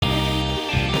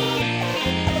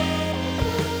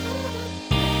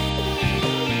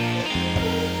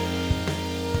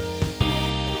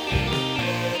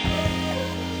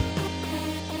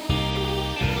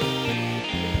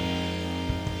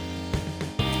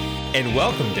and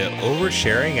welcome to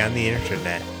Oversharing on the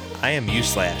Internet. I am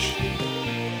USlash.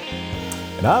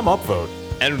 And I'm Upvote.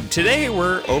 And today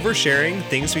we're oversharing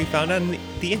things we found on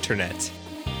the internet.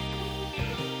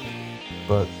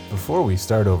 But before we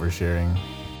start oversharing,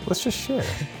 let's just share.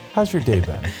 How's your day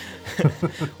been?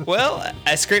 Well,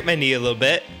 I scraped my knee a little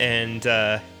bit, and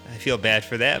I feel bad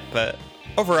for that, but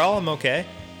overall I'm okay.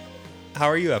 How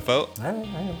are you, Upvote? All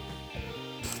right.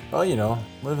 Well, you know,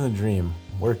 living the dream.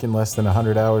 Working less than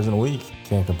 100 hours in a week.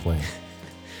 Can't complain.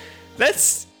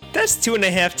 That's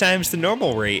 2.5 times the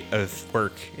normal rate of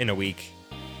work in a week.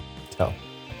 Tell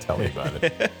me about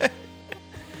it.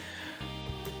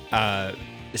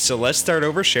 So let's start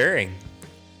oversharing.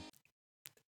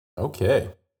 Okay.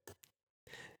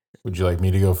 Would you like me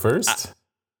to go first?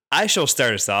 I shall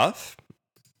start us off.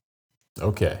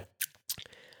 Okay.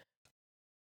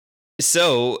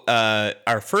 So,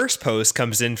 our first post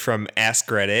comes in from Ask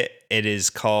Reddit. It is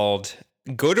called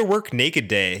Go to Work Naked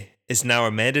Day is now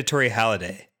a mandatory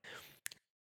holiday.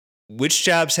 Which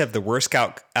jobs have the worst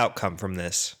outcome from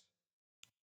this?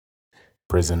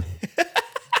 Prison.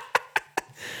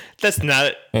 That's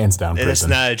not Hands down prison. That's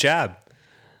not a job.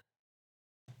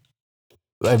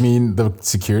 I mean, the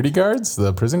security guards?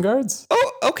 The prison guards?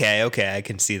 Oh, okay, I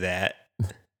can see that.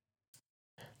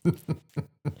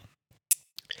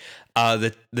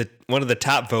 The one of the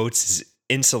top votes is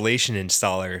insulation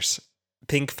installers.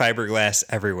 Pink fiberglass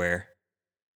everywhere.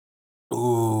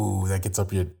 Ooh, that gets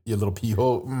up your little pee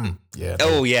hole. Yeah.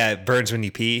 Oh, yeah, it burns when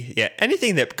you pee. Yeah,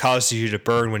 anything that causes you to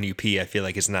burn when you pee, I feel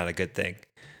like is not a good thing.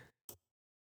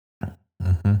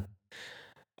 Mm-hmm.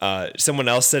 Someone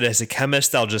else said, as a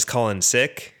chemist, I'll just call in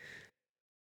sick.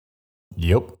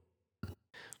 Yep.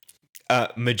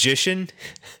 Magician.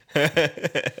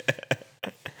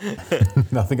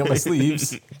 Nothing on my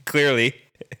sleeves. Clearly,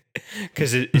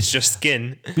 because it's just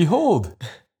skin. Behold,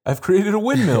 I've created a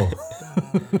windmill.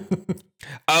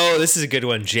 Oh, this is a good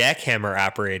one. Jackhammer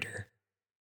operator.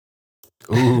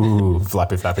 Ooh,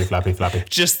 floppy.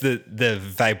 Just the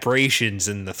vibrations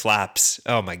and the flaps.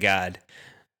 Oh my God.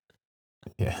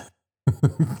 Yeah.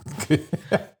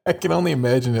 I can only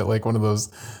imagine it like one of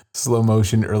those slow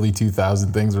motion early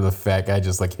 2000 things where the fat guy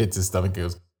just like hits his stomach and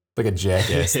goes like a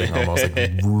jackass thing almost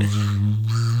like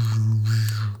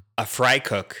a fry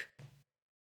cook.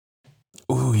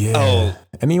 Ooh, yeah. Oh.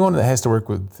 Anyone that has to work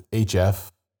with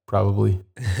HF, probably.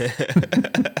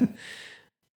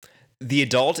 The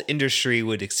adult industry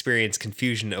would experience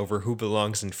confusion over who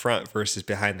belongs in front versus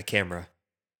behind the camera.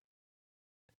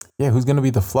 Yeah, who's going to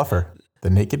be the fluffer? The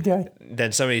naked guy?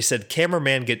 Then somebody said,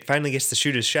 cameraman finally gets to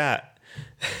shoot his shot.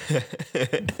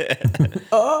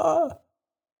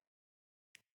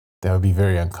 That would be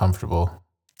very uncomfortable.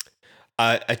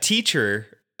 A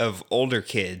teacher of older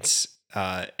kids,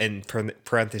 in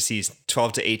parentheses,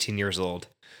 12 to 18 years old.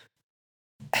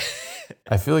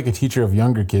 I feel like a teacher of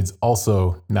younger kids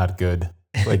also not good.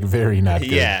 Like very not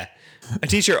good. Yeah. A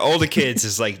teacher of older kids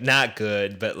is like not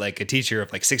good, but like a teacher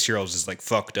of like 6-year-olds is like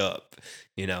fucked up,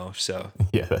 you know, so.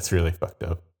 Yeah, that's really fucked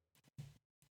up.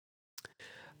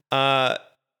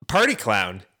 Party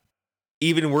clown.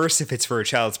 Even worse if it's for a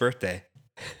child's birthday.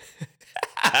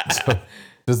 So,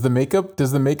 does the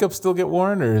makeup still get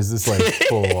worn, or is this like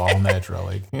full all natural?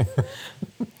 Like,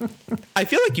 I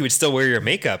feel like you would still wear your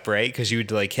makeup, right? Because you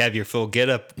would like have your full get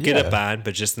up on,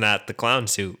 but just not the clown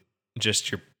suit.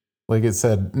 Just your. Like it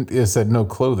said no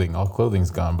clothing. All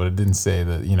clothing's gone, but it didn't say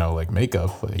that, you know, like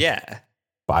makeup. Like yeah.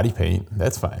 Body paint.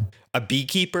 That's fine. A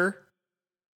beekeeper.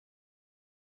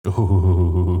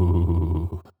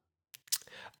 Ooh.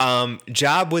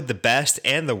 Job with the best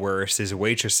and the worst is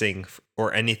waitressing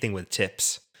or anything with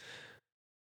tips.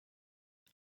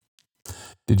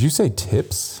 Did you say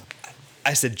tips?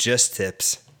 I said just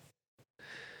tips.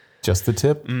 Just the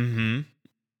tip? Mm-hmm.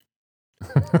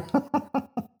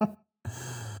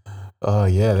 Oh,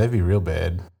 yeah, that'd be real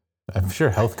bad. I'm sure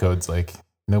health code's like,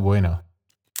 no bueno.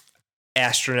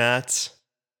 Astronauts.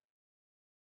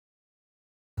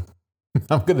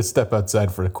 I'm going to step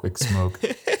outside for a quick smoke.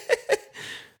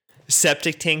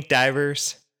 Septic tank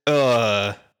divers.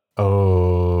 Oh.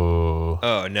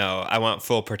 Oh, no. I want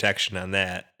full protection on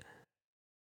that.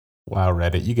 Wow,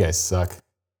 Reddit, you guys suck.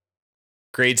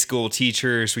 Grade school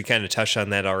teachers. We kind of touched on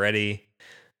that already.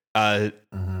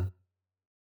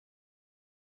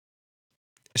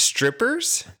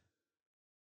 Strippers?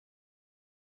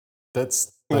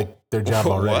 That's like their job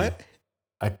already.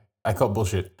 What? I call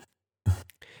bullshit.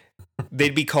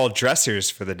 They'd be called dressers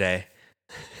for the day.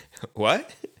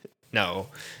 What? No.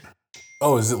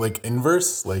 Oh, is it like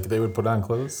inverse? Like they would put on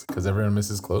clothes because everyone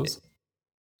misses clothes?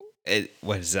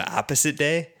 What is the opposite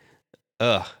day?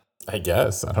 Ugh. I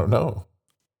guess. I don't know.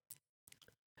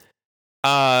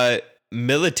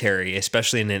 Military,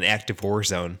 especially in an active war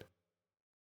zone.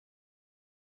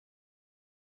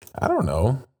 I don't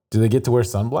know. Do they get to wear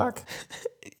sunblock?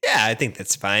 Yeah, I think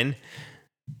that's fine.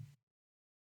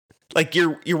 Like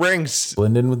you're wearing.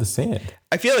 Blend in with the sand.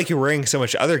 I feel like you're wearing so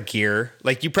much other gear.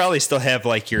 Like you probably still have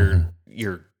like your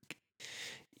your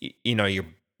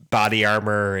body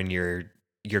armor and your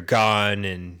gun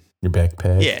and your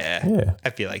backpack. Yeah. I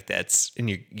feel like that's in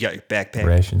your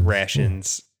backpack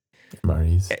rations.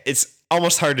 MREs. It's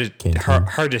almost hard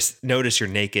to notice you're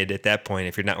naked at that point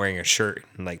if you're not wearing a shirt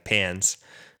and like pants.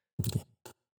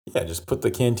 Yeah, just put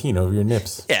the canteen over your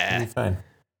nips. Yeah. It'll be fine.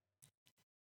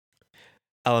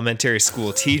 Elementary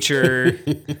school teacher.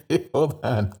 Hold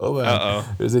on. Uh-oh.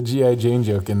 There's a G.I. Jane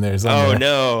joke in there somewhere. Oh,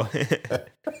 no.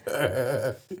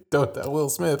 Don't tell Will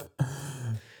Smith.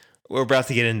 We're about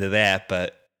to get into that,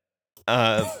 but...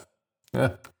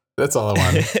 that's all I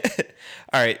wanted.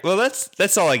 All right. Well,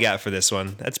 that's all I got for this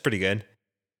one. That's pretty good.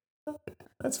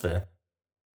 That's fair.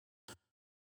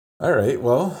 All right.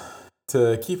 Well,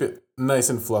 to keep it nice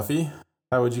and fluffy,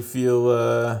 how would you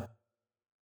feel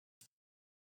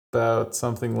about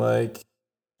something like,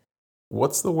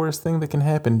 what's the worst thing that can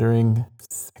happen during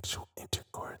sexual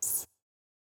intercourse?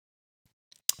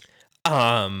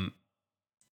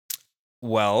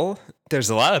 Well, there's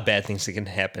a lot of bad things that can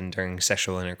happen during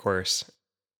sexual intercourse.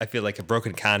 I feel like a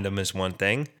broken condom is one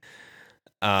thing.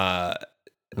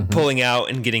 Pulling out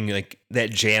and getting like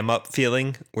that jam up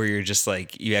feeling where you're just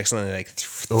like, you accidentally like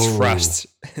thrust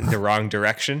in the wrong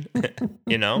direction,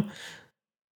 you know?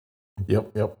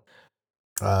 Yep.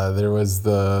 There was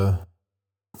the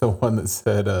one that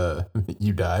said,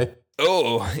 you die.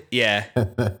 Oh, yeah.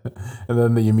 And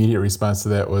then the immediate response to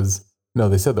that was, no,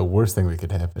 they said the worst thing that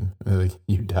could happen. And they're like,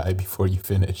 you die before you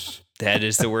finish. That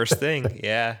is the worst thing.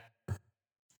 Yeah.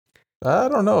 I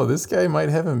don't know. This guy might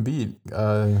have him beat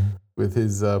with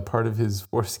his part of his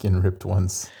foreskin ripped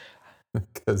once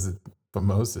because of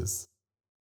phimosis,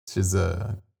 which is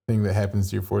a thing that happens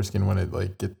to your foreskin when it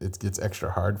gets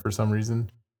extra hard for some reason.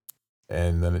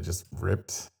 And then it just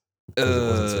ripped because it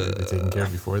wasn't surgically taken care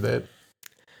of before that.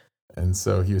 And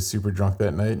so he was super drunk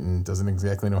that night and doesn't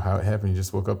exactly know how it happened. He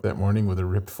just woke up that morning with a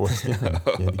ripped foreskin and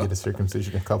he had to get a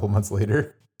circumcision a couple months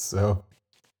later. So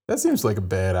that seems like a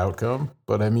bad outcome.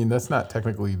 But I mean, that's not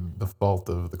technically the fault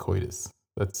of the coitus.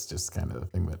 That's just kind of the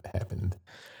thing that happened.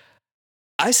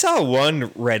 I saw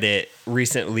one Reddit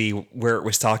recently where it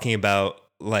was talking about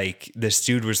like this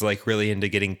dude was like really into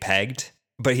getting pegged,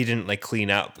 but he didn't like clean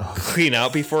out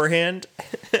beforehand.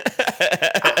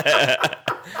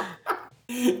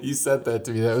 You said that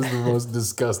to me. That was the most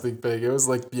disgusting thing. It was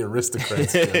like the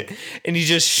aristocrats joke. And he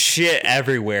just shit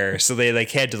everywhere. So they like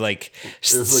had to like... It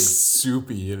was like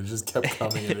soupy and it just kept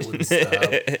coming and it wouldn't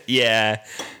stop. Yeah.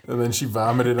 And then she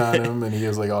vomited on him and he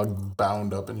was like all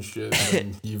bound up and shit.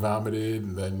 And then he vomited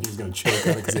and then he was going to choke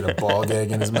on it because he had a ball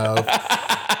gag in his mouth.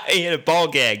 He had a ball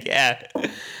gag, yeah.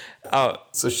 Oh.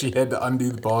 So she had to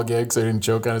undo the ball gag so he didn't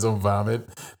choke on his own vomit.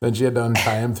 Then she had to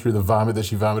untie him through the vomit that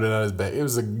she vomited on his back. It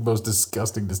was the most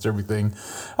disgusting, disturbing thing.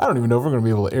 I don't even know if we're going to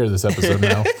be able to air this episode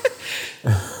now.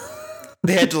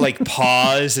 They had to like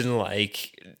pause and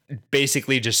like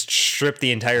basically just strip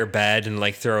the entire bed and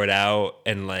like throw it out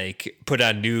and like put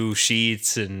on new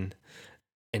sheets and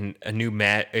a new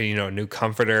mat, you know, a new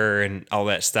comforter and all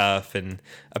that stuff. And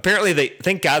apparently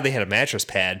thank God they had a mattress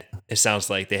pad. It sounds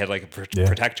like they had like a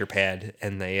protector pad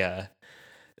and they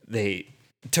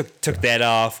took that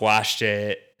off, washed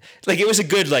it. Like it was a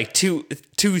good like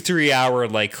 2-3 hour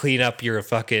like clean up your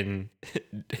fucking.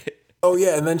 Oh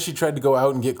yeah, and then she tried to go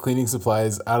out and get cleaning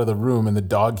supplies out of the room, and the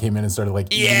dog came in and started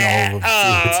like eating all of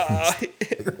the food.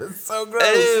 It's so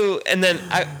gross. Ew. And then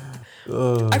I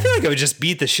feel like I would just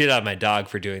beat the shit out of my dog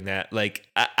for doing that. Like,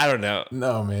 I don't know.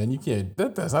 No, man, you can't.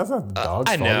 That's not the dog's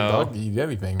I fault. know. The dog can eat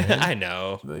anything, man. I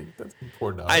know. Like, that's a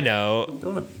poor dog. I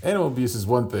know. Animal abuse is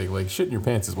one thing. Like, shitting your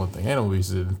pants is one thing. Animal abuse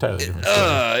is an entirely different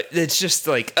story. It's just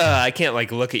like, I can't,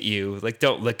 like, look at you. Like,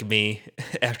 don't look at me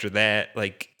after that.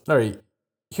 Like. All right.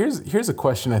 Here's a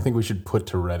question I think we should put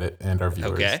to Reddit and our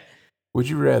viewers. Okay. Would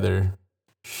you rather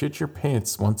shit your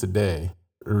pants once a day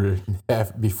or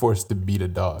be forced to beat a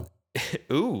dog?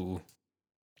 Ooh.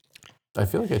 I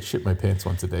feel like I'd shit my pants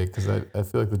once a day because I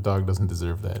feel like the dog doesn't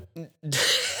deserve that.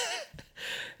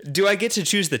 Do I get to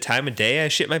choose the time of day I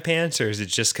shit my pants, or is it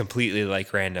just completely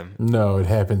like random? No, it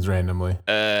happens randomly.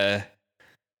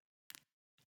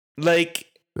 Like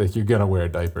you're gonna wear a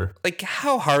diaper. Like,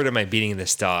 how hard am I beating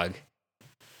this dog?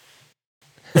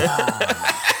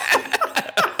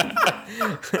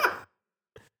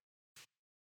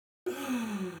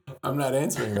 I'm I'm not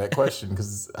answering that question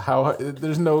because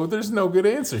there's no good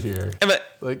answer here.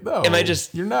 No. Am I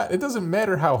just? You're not. It doesn't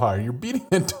matter how hard you're beating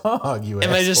a dog. You.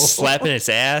 Am I just slapping its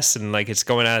ass and like it's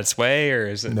going on its way, or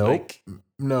is it like?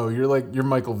 No, you're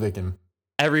Michael Vicken.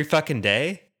 Every fucking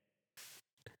day,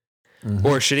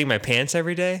 or shitting my pants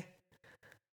every day.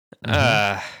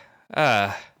 Well,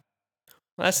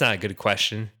 that's not a good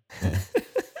question. Yeah.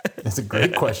 It's a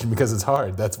great question because it's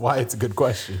hard. That's why it's a good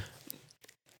question.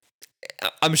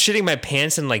 I'm shitting my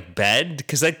pants in like bed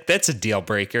because that's a deal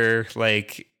breaker.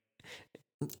 Like,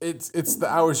 it's the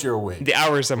hours you're awake. The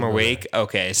hours I'm awake.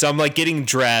 Okay, so I'm like getting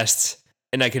dressed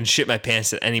and I can shit my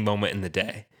pants at any moment in the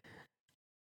day.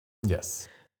 Yes.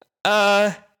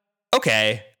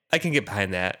 Okay, I can get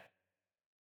behind that.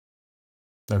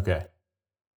 Okay.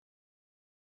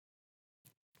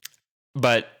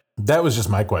 But that was just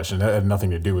my question. That had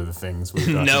nothing to do with the things we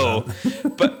were talking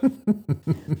about. But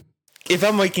if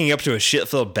I'm waking up to a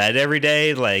shit-filled bed every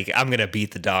day, like I'm gonna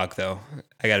beat the dog, though.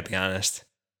 I gotta be honest.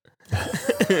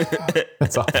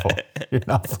 That's awful. You're an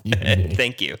awful human being.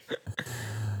 Thank you.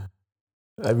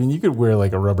 I mean, you could wear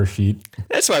like a rubber sheet.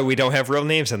 That's why we don't have real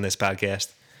names on this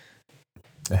podcast.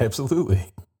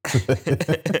 Absolutely.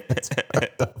 That's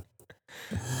fucked up.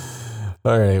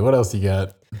 All right, what else you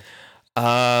got?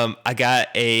 I got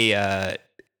a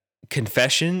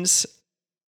confessions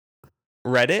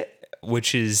Reddit,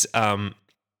 which is a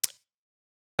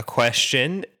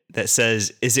question that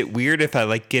says, "Is it weird if I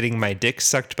like getting my dick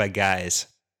sucked by guys?"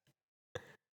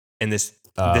 And this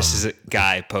is a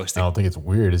guy posting. I don't think it's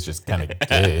weird. It's just kind of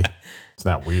gay. It's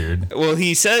not weird. Well,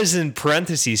 he says in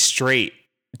parentheses straight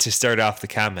to start off the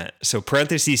comment. So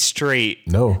parentheses straight.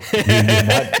 No,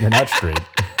 you're not straight.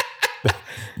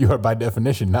 You are by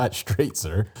definition not straight,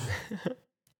 sir.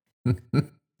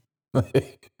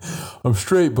 I'm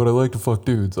straight, but I like to fuck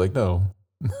dudes. Like, no.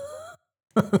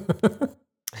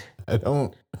 I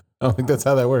don't think that's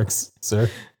how that works, sir.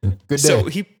 Good day. So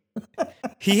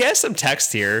he has some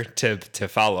text here to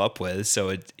follow up with.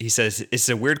 So he says, "It's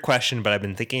a weird question, but I've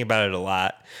been thinking about it a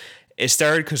lot. It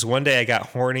started because one day I got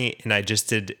horny and I just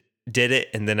did it,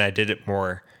 and then I did it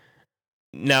more.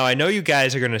 Now, I know you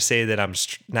guys are going to say that I'm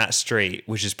not straight,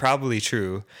 which is probably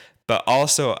true, but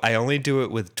also I only do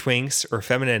it with twinks or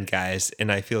feminine guys,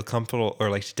 and I feel comfortable or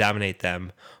like to dominate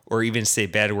them or even say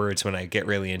bad words when I get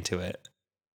really into it.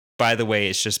 By the way,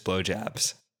 it's just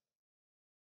blowjobs."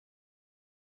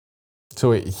 So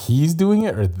wait, he's doing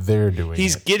it or they're doing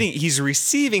it? He's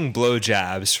receiving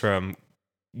blowjobs from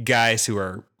guys who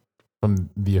are from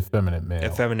the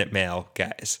effeminate male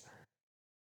guys.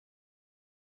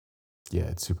 Yeah,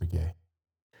 it's super gay.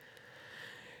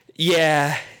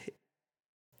 Yeah.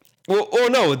 Well,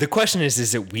 no, the question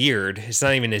is it weird? It's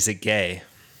not even, is it gay?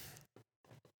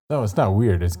 No, it's not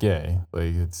weird. It's gay.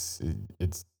 Like, it's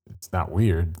not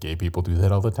weird. Gay people do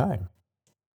that all the time.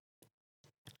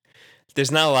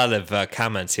 There's not a lot of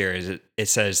comments here. It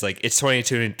says, like, it's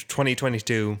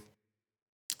 2022.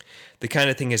 The kind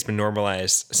of thing has been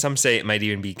normalized. Some say it might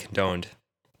even be condoned.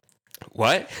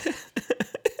 What?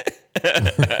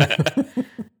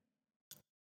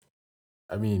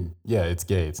 I mean, yeah, it's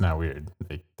gay. It's not weird.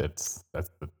 Like,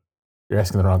 you're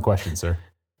asking the wrong question, sir.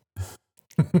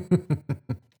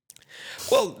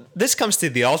 Well, this comes to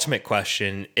the ultimate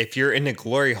question. If you're in a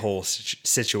glory hole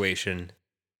situation.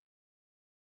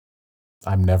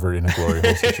 I'm never in a glory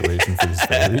hole situation for this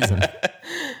very reason.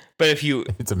 But if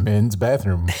it's a men's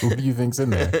bathroom. Who do you think's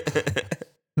in there?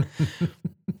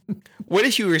 What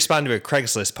if you respond to a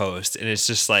Craigslist post and it's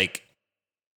just like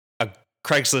a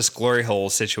Craigslist glory hole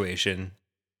situation?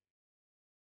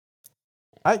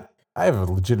 I have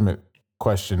a legitimate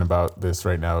question about this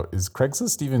right now. Is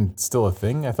Craigslist even still a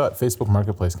thing? I thought Facebook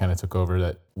Marketplace kind of took over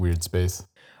that weird space.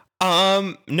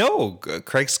 No,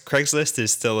 Craigslist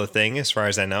is still a thing as far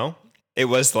as I know. It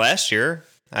was last year.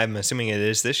 I'm assuming it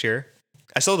is this year.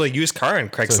 I sold a used car on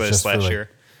Craigslist last year.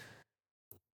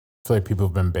 I feel like people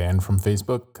have been banned from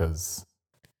Facebook because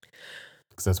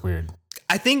that's weird.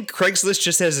 I think Craigslist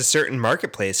just has a certain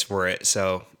marketplace for it.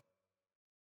 So,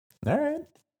 all right.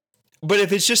 But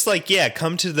if it's just like, yeah,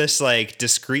 come to this like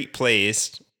discreet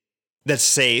place that's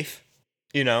safe,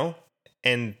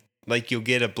 and like you'll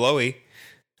get a blowy,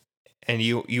 and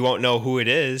you won't know who it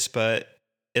is, but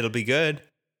it'll be good.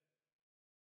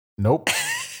 Nope.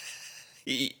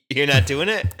 You're not doing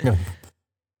it?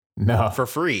 No. For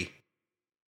free?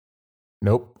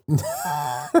 Nope.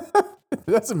 It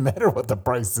doesn't matter what the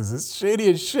price is. It's shady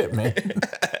as shit, man.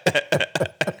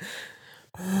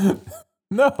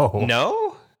 No.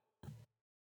 No?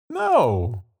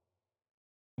 No.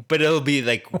 But it'll be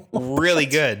like really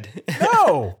good.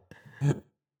 No.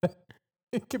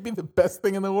 It could be the best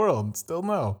thing in the world. Still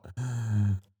no.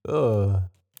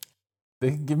 They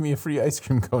can give me a free ice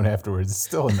cream cone afterwards. It's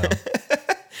still a no.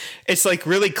 It's like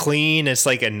really clean. It's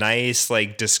like a nice,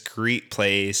 like discreet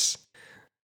place.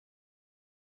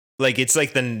 Like it's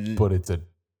like But it's a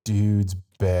dude's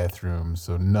bathroom,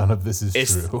 so none of this is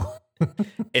true.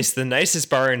 It's the nicest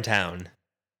bar in town.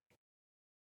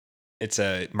 It's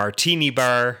a martini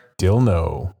bar. Still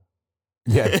no.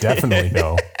 Yeah, definitely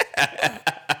no.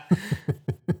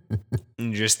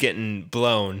 And you're just getting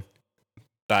blown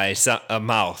by a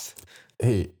mouth.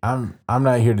 Hey, I'm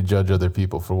not here to judge other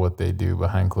people for what they do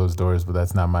behind closed doors, but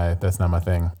that's not my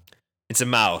thing. It's a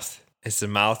mouth. It's a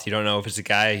mouth. You don't know if it's a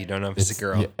guy. You don't know if it's a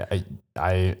girl. Yeah,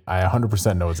 I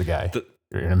 100% know it's a guy.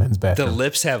 You're in a men's bathroom. The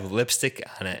lips have lipstick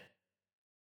on it.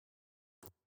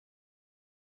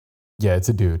 Yeah, it's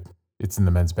a dude. It's in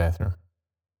the men's bathroom.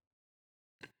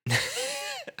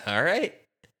 All right.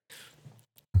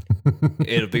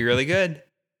 It'll be really good.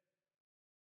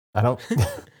 I don't.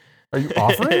 Are you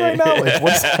offering right now? Like,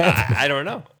 what's happening? I don't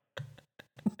know.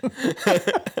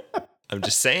 I'm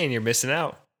just saying you're missing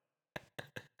out.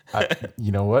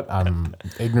 You know what?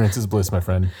 Ignorance is bliss, my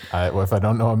friend. If I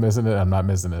don't know I'm missing it, I'm not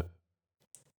missing it.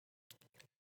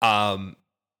 How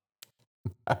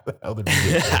the hell did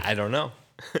we get there? I don't know.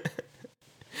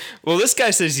 Well, this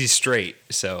guy says he's straight,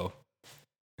 so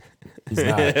he's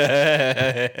not.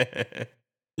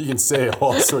 You can say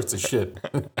all sorts of shit.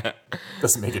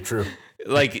 Doesn't make it true.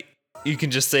 Like you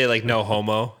can just say like no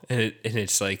homo, and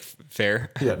it's like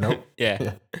fair. Yeah. No.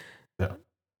 Yeah. No.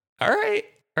 All right.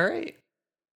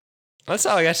 That's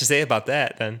all I got to say about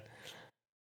that. Then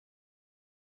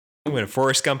I'm gonna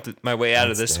Forrest Gump my way out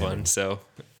of this one. So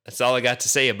that's all I got to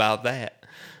say about that.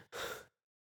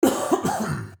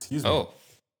 Excuse me. Oh.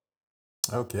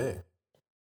 Okay.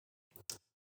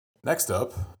 Next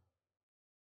up,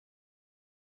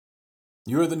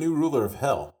 you are the new ruler of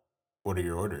hell. What are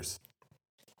your orders?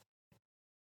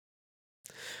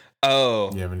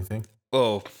 Oh. You have anything?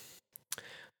 Oh.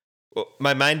 Well,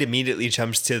 my mind immediately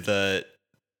jumps to the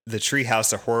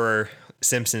Treehouse of Horror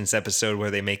Simpsons episode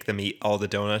where they make them eat all the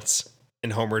donuts,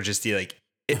 and Homer just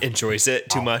enjoys it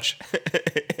too much.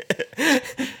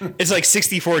 It's like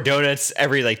 64 donuts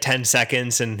every like 10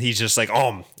 seconds, and he's just like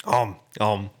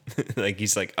like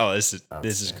he's like, oh, this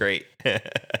is great.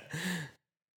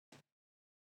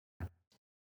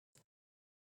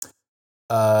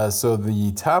 So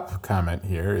the top comment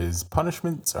here is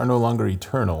punishments are no longer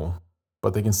eternal,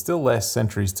 but they can still last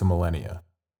centuries to millennia.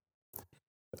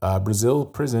 Brazil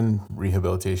prison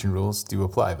rehabilitation rules do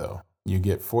apply, though. You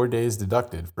get 4 days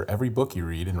deducted for every book you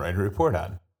read and write a report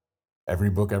on.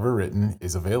 Every book ever written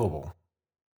is available.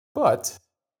 But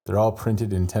they're all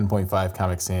printed in 10.5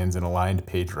 Comic Sans and aligned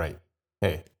page right.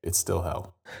 Hey, it's still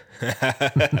hell.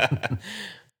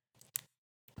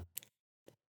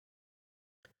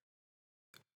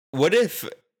 What if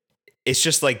it's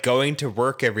just like going to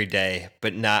work every day,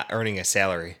 but not earning a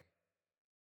salary?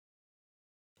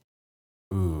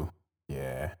 Ooh,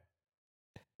 yeah.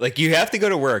 Like you have to go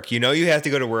to work. You know you have to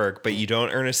go to work, but you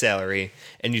don't earn a salary,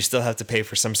 and you still have to pay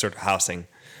for some sort of housing.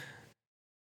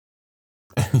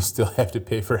 You still have to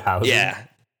pay for housing? Yeah.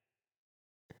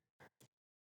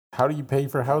 How do you pay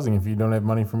for housing if you don't have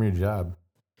money from your job?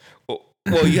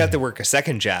 Well, you have to work a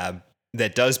second job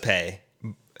that does pay,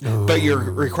 but you're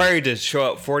required to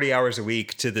show up 40 hours a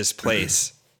week to this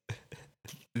place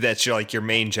that's your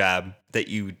main job that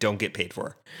you don't get paid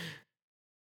for.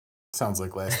 Sounds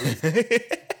like last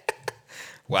week.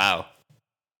 Wow.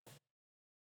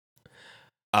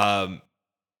 I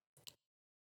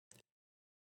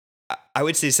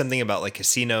would say something about like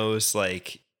casinos,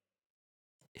 like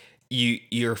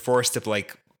you're forced to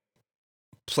like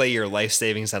play your life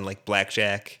savings on like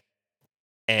blackjack,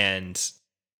 and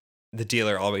the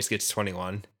dealer always gets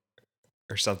 21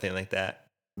 or something like that.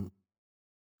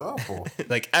 Oh.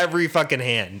 Like every fucking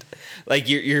hand. Like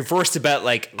you're forced to bet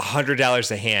like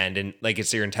 $100 a hand, and like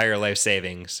it's your entire life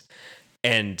savings.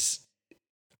 And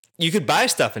you could buy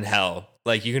stuff in hell.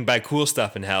 Like you can buy cool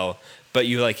stuff in hell, but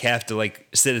you like have to like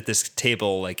sit at this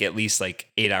table like at least like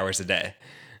 8 hours a day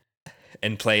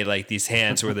and play like these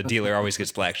hands where the dealer always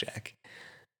gets blackjack.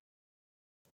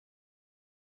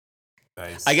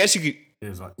 Nice. I guess you could.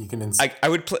 Here's one. You can. I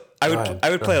would play. I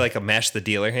would play like a mash the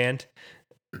dealer hand,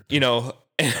 and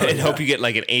hope you get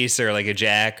like an ace or like a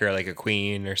jack or like a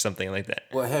queen or something like that.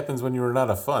 What happens when you run out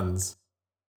of funds?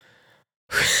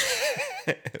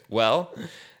 Well,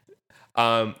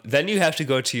 then you have to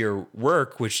go to your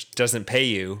work, which doesn't pay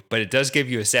you, but it does give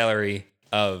you a salary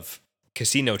of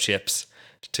casino chips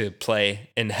to play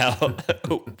in hell,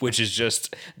 which is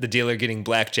just the dealer getting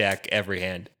blackjack every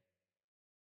hand.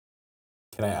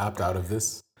 Can I opt out of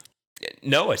this?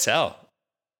 No, it's L.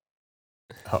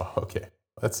 Oh, okay.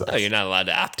 That No, you're sucks. not allowed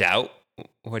to opt out.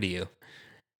 What are you?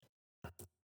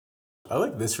 I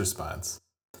like this response.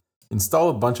 Install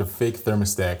a bunch of fake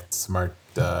thermostat smart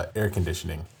air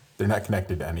conditioning. They're not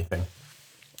connected to anything.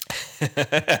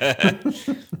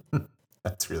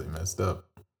 That's really messed up.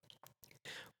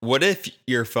 What if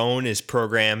your phone is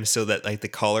programmed so that like the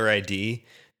caller ID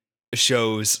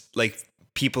shows like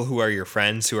people who are your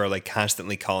friends who are like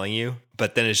constantly calling you,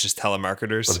 but then it's just But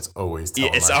telemarketers? it's always Yeah,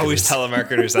 it's always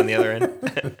telemarketers. telemarketers on the other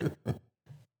end.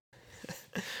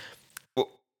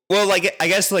 Well, like I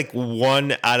guess like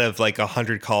one out of like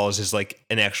 100 calls is like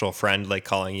an actual friend like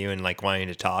calling you and like wanting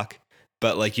to talk,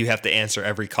 but like you have to answer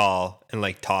every call and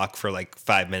like talk for like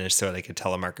 5 minutes to like a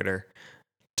telemarketer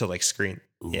to like screen.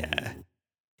 Yeah. Ooh.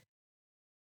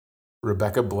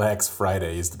 Rebecca Black's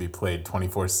Friday is to be played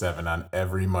 24/7 on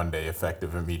every Monday,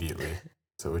 effective immediately.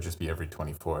 So it would just be every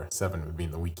 24. 7 would be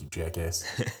in the week, you jackass.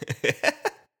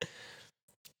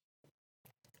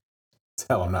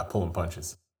 Tell I'm not pulling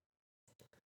punches.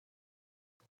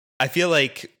 I feel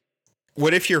like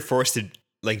what if you're forced to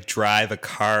like drive a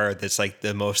car that's like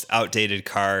the most outdated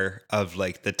car of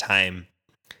like the time?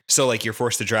 So like you're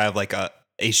forced to drive like a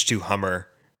H2 Hummer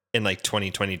in like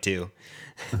 2022.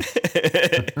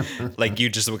 Like you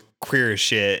just look queer as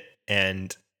shit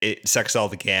and it sucks all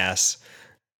the gas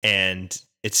and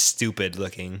it's stupid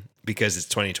looking because it's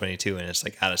 2022 and it's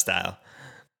like out of style.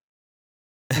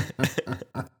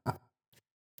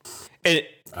 And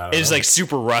I don't it's know. like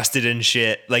super rusted and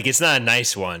shit. Like it's not a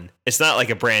nice one. It's not like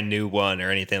a brand new one or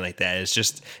anything like that.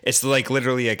 It's like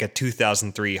literally like a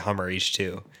 2003 Hummer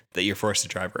H2 that you're forced to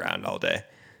drive around all day.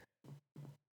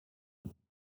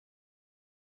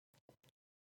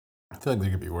 I feel like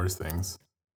there could be worse things.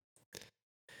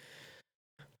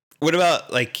 What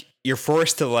about like you're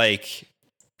forced to like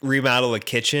remodel a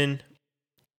kitchen?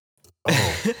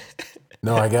 Oh,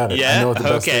 no, I got it. I know Yeah. what the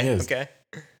best thing Okay. is. Okay.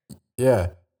 Yeah,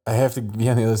 I have to be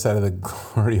on the other side of the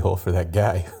glory hole for that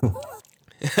guy.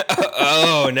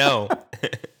 Oh no.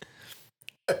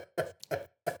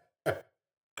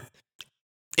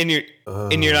 And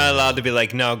you're not allowed to be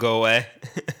like, no, go away.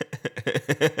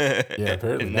 Yeah,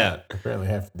 apparently No. not. Apparently,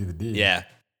 I have to do the deed. Yeah.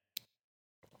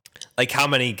 Like how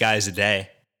many guys a day?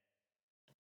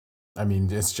 I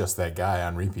mean, it's just that guy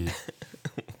on repeat.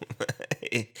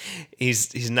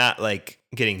 He's not like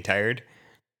getting tired.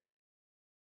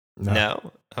 No.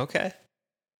 No. Okay.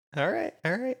 All right.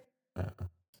 All right. Uh,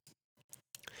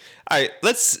 All right.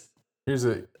 Let's. Here's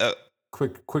a Uh,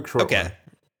 quick short okay. one.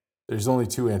 There's only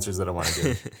 2 answers that I want to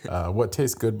give. What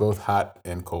tastes good both hot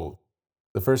and cold?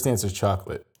 The first answer is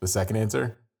chocolate. The second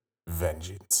answer,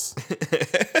 vengeance.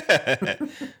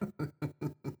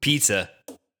 Pizza.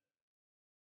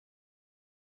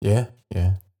 Yeah,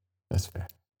 that's fair.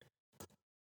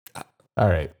 All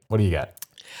right, what do you got?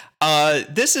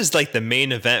 This is like the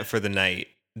main event for the night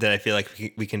that I feel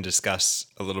like we can discuss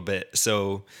a little bit.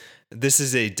 So this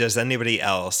is a does anybody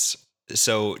else?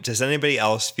 So does anybody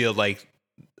else feel like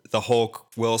the whole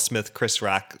Will Smith Chris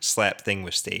Rock slap thing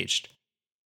was staged?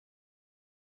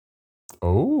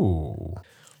 Oh,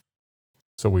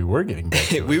 so we were getting back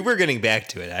to We it. were getting back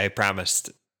to it. I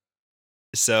promised.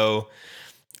 So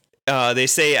they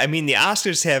say, I mean, the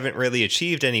Oscars haven't really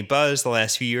achieved any buzz the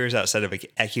last few years outside of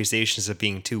accusations of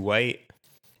being too white.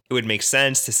 It would make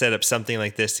sense to set up something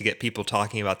like this to get people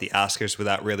talking about the Oscars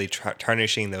without really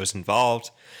tarnishing those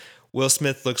involved. Will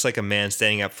Smith looks like a man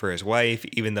standing up for his wife,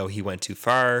 even though he went too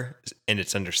far, and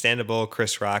it's understandable.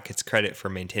 Chris Rock gets credit for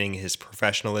maintaining his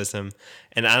professionalism.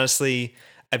 And honestly,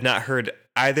 I've not heard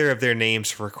either of their names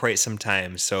for quite some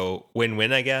time, so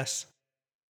win-win, I guess.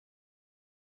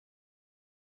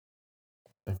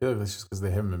 I feel like that's just because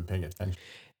they haven't been paying attention.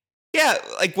 Yeah,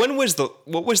 like what was the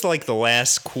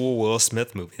last cool Will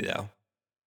Smith movie though?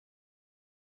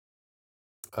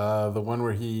 The one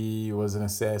where he was an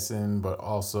assassin, but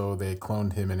also they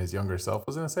cloned him and his younger self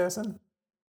was an assassin.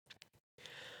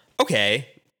 Okay,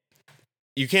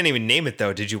 you can't even name it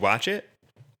though. Did you watch it?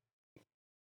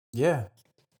 Yeah,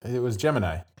 it was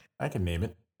Gemini. I can name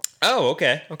it. Oh,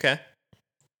 okay, okay.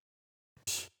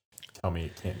 Tell me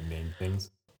it can't name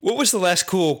things. What was the last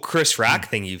cool Chris Rock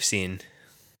thing you've seen?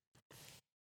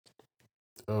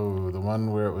 Oh, the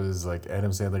one where it was like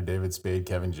Adam Sandler, David Spade,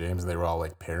 Kevin James, and they were all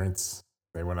like parents.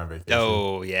 They went on vacation.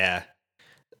 Oh, yeah.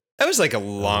 That was like a That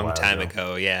was a long while time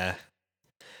ago. ago, yeah.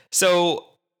 So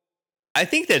I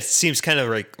think that seems kind of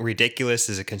like ridiculous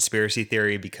as a conspiracy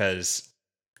theory because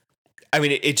I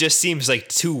mean it just seems like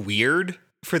too weird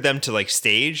for them to like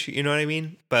stage, you know what I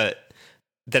mean? But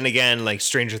then again, like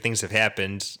stranger things have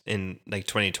happened in like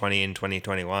 2020 and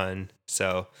 2021.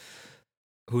 So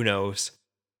Who knows?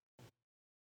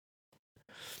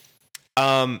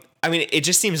 I mean, it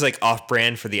just seems like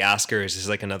off-brand for the Oscars is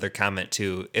like another comment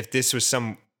too. If this was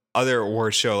some other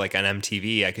award show like on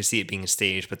MTV, I could see it being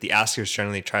staged, but the Oscars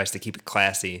generally tries to keep it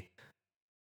classy.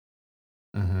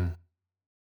 Mm-hmm.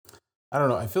 I don't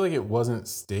know. I feel like it wasn't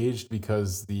staged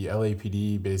because the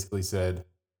LAPD basically said,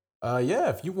 yeah,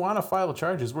 if you want to file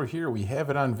charges, we're here. We have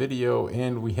it on video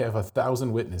and we have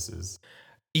 1,000 witnesses.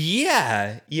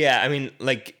 Yeah. I mean,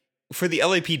 like for the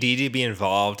LAPD to be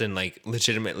involved and like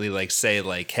legitimately like say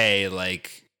like, hey,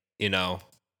 like, you know,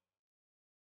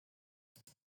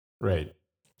 Right.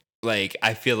 like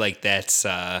I feel like that's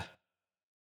also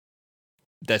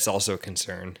a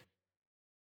concern.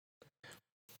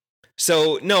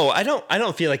 So no, I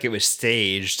don't feel like it was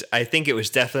staged. I think it was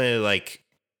definitely like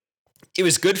it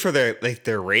was good for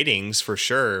their ratings for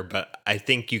sure, but I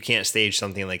think you can't stage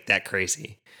something like that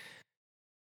crazy.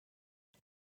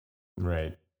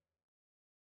 Right.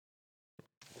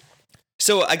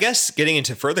 So I guess getting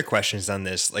into further questions on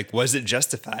this, like was it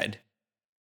justified?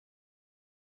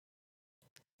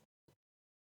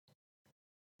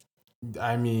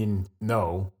 I mean,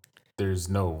 no, there's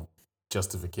no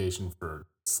justification for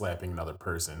slapping another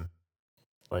person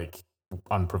like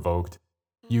unprovoked.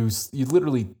 You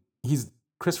literally he's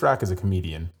Chris Rock is a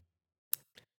comedian.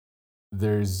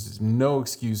 There's no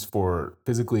excuse for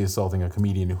physically assaulting a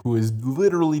comedian who is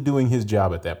literally doing his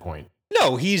job at that point.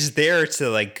 No, he's there to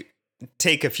like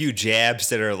take a few jabs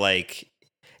that are like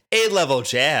A-level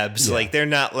jabs. Yeah. Like they're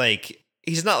not like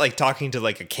he's not like talking to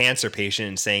like a cancer patient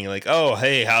and saying like, "Oh,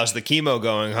 hey, how's the chemo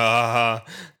going?" Ha ha ha.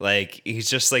 Like he's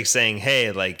just like saying,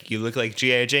 "Hey, like you look like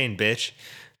G.I. Jane, bitch."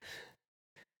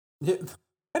 Yeah,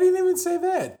 I didn't even say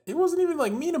that. He wasn't even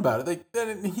like mean about it. Like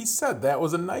then he said that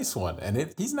was a nice one,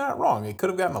 and he's not wrong. It could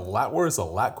have gotten a lot worse, a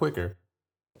lot quicker.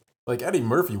 Like Eddie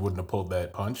Murphy wouldn't have pulled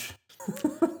that punch.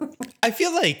 I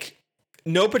feel like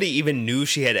nobody even knew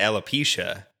she had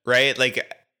alopecia, right?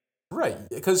 Like Right,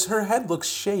 because her head looks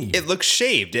shaved. it looks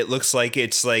shaved. It looks like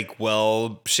it's like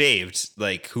well shaved.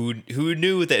 Like who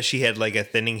knew that she had like a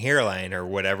thinning hairline or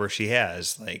whatever she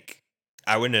has? Like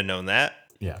I wouldn't have known that.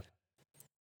 Yeah,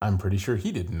 I'm pretty sure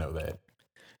he didn't know that.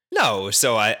 No,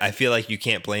 so I feel like you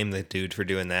can't blame the dude for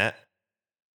doing that.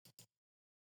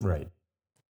 Right.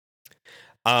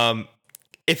 Um,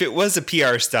 if it was a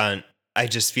PR stunt, I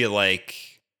just feel like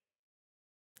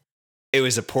it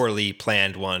was a poorly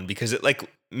planned one because it like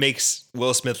makes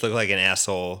Will Smith look like an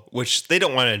asshole, which they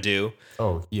don't want to do.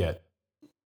 Oh yeah.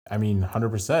 I mean,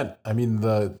 100%. I mean,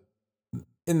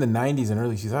 in the 90s and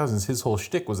early 2000s, his whole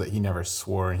shtick was that he never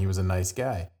swore and he was a nice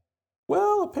guy.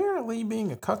 Well, apparently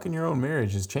being a cuck in your own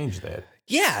marriage has changed that.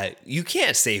 Yeah, you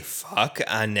can't say fuck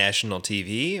on national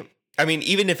TV. I mean,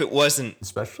 even if it wasn't,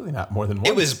 Especially not more than once.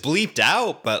 it was bleeped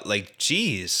out, but like,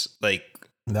 geez, like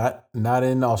Not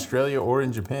in Australia or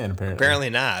in Japan, apparently. apparently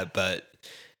not. But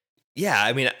yeah,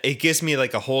 I mean, it gives me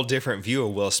like a whole different view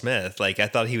of Will Smith. Like, I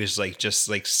thought he was like just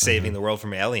like saving the world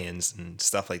from aliens and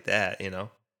stuff like that, you know?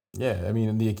 Yeah, I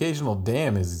mean, the occasional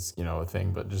damn is, a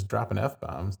thing, but just dropping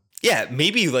F-bombs. Yeah,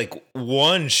 maybe like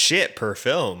one shit per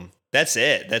film. That's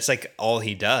it. That's like all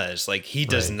he does. Like he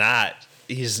does Right. not.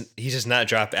 He does not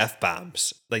drop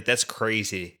F-bombs. Like that's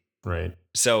crazy. Right.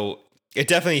 So it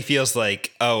definitely feels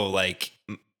like like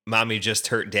mommy just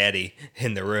hurt daddy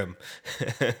in the room.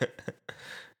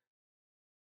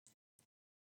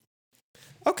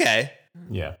 Okay.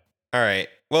 Yeah. All right.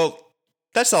 Well,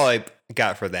 that's all I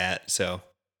got for that. So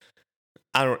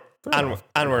onward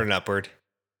and upward.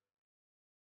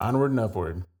 Onward and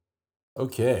upward.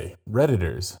 Okay,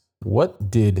 Redditors. What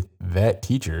did that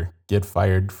teacher get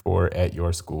fired for at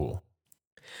your school?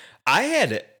 I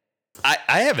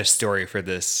have a story for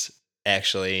this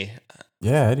actually.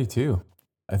 Yeah, I do too.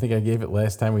 I think I gave it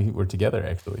last time we were together,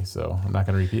 actually, so I'm not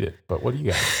going to repeat it. But what do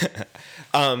you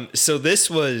got? So this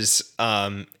was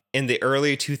in the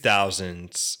early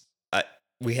 2000s.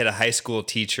 We had a high school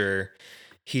teacher.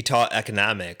 He taught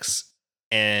economics,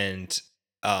 and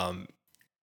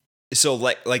so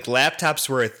like laptops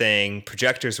were a thing,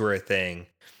 projectors were a thing,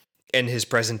 and his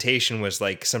presentation was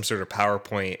like some sort of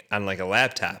PowerPoint on like a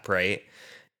laptop, right?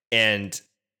 And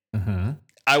Mm-hmm.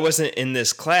 I wasn't in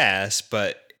this class,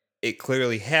 but it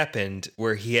clearly happened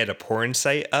where he had a porn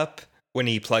site up when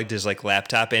he plugged his like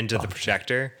laptop into the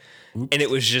projector. Oops. And it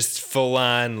was just full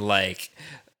on like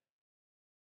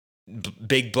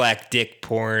big black dick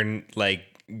porn, like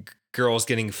girls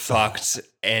getting fucked.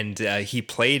 And he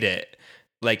played it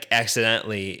like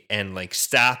accidentally and like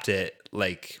stopped it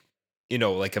like,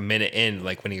 like a minute in,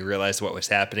 like when he realized what was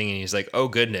happening. And he's like, oh,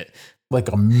 goodness. Like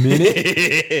a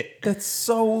minute? That's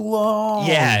so long.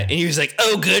 Yeah. And he was like,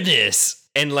 oh, goodness.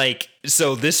 And like,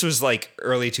 so this was like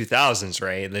early 2000s,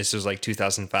 right? This was like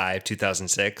 2005,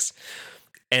 2006.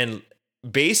 And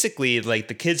basically, like,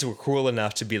 the kids were cool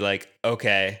enough to be like,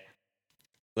 okay,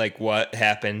 like, what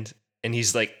happened? And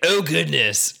he's like, oh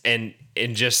goodness. And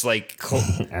just like,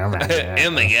 Oh my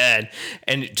oh my god. God.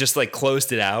 And just like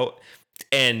closed it out.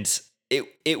 And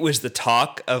it was the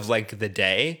talk of like the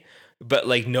day, but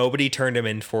like nobody turned him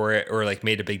in for it or like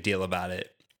made a big deal about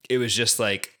it. It was just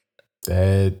like,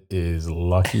 That is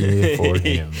lucky for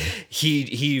him.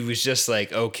 he was just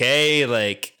like, okay,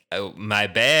 like, oh, my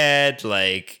bad,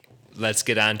 like, let's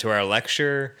get on to our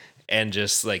lecture, and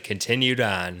just like continued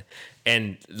on.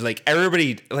 And like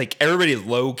everybody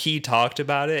low key talked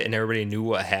about it and everybody knew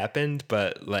what happened,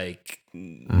 but like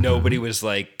nobody was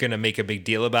like gonna make a big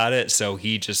deal about it, so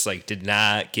he just like did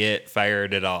not get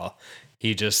fired at all.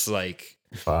 He just like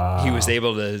he was Wow.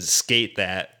 able to skate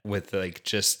that with like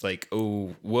just like,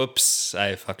 oh whoops,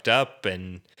 I fucked up.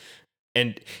 And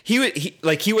he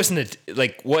wasn't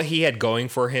like, what he had going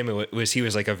for him was he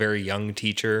was like a very young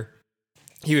teacher.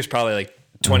 He was probably like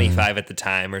Mm. 25 at the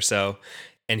time or so,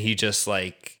 and he just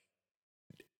like,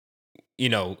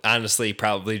 honestly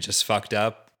probably just fucked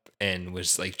up and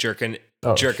was like jerking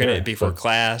Oh, jerking it sure. before But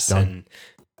class. don't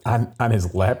And on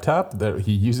his laptop that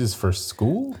he uses for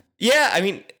school? yeah, I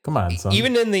mean, Come on, son.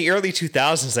 even in the early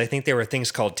 2000s, I think there were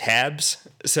things called tabs.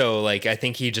 So like, I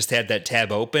think he just had that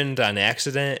tab opened on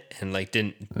accident and like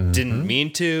didn't Mm-hmm.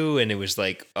 mean to, and it was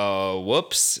like, oh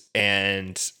whoops.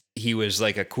 And he was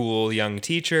like a cool young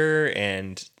teacher,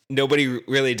 and nobody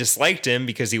really disliked him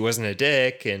because he wasn't a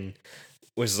dick and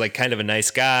was like kind of a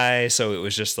nice guy. So it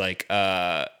was just like,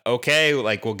 okay,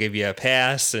 like, we'll give you a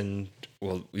pass, and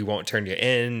we won't turn you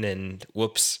in, and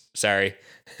whoops, sorry.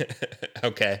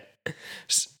 Okay.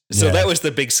 So that Yeah. was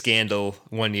the big scandal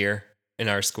one year in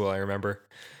our school, I remember.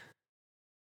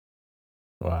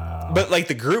 Wow. But like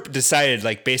the group decided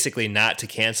like basically not to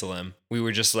cancel him. We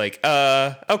were just like,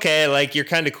 okay, like, you're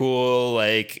kind of cool,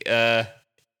 like,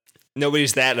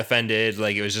 nobody's that offended.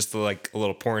 Like, it was just like a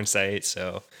little porn site,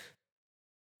 so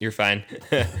you're fine.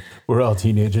 We're all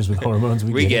teenagers with hormones.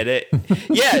 We We get get it. it.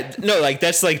 Yeah, no, like,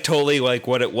 that's like totally like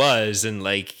what it was. And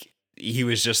like, he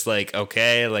was just like,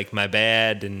 okay, like, my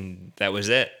bad, and that was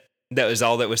it. That was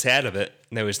all that was had of it.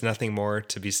 There was nothing more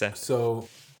to be said. So,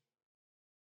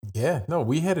 yeah, no,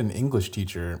 we had an English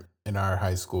teacher in our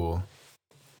high school.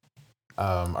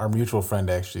 Our mutual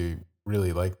friend actually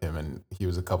really liked him, and he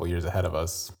was a couple years ahead of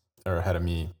us, or ahead of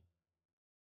me.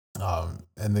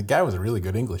 And the guy was a really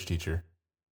good English teacher,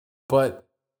 but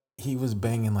he was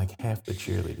banging like half the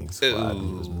cheerleading squad, and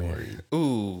he was Ooh. married.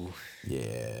 Ooh.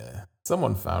 Yeah.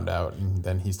 Someone found out, and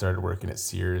then he started working at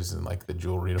Sears in like the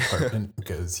jewelry department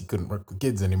because he couldn't work with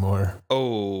kids anymore.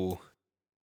 Oh.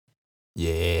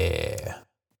 Yeah.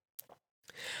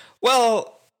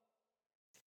 Well,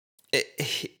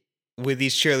 with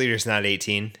these cheerleaders not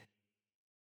 18.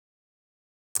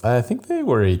 I think they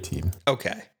were 18.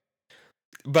 Okay.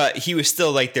 But he was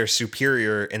still like their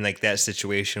superior in like that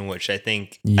situation, which I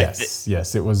think, Yes,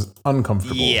 yes, it was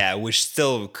uncomfortable. yeah, which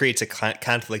still creates a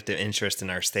conflict of interest in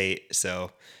our state.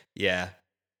 So, yeah.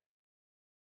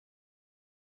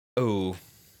 Oh.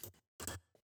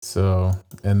 So,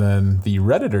 and then the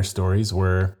Redditor stories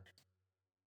were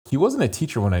he wasn't a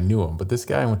teacher when I knew him, but this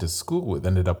guy I went to school with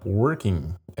ended up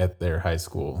working at their high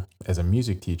school as a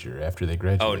music teacher after they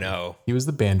graduated. Oh no. He was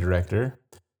the band director,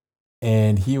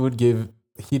 and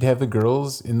he'd have the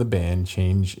girls in the band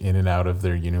change in and out of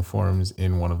their uniforms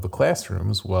in one of the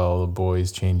classrooms while the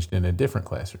boys changed in a different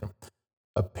classroom.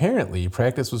 Apparently,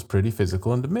 practice was pretty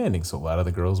physical and demanding, so a lot of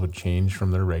the girls would change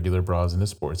from their regular bras into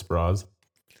sports bras.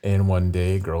 And one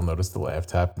day, a girl noticed the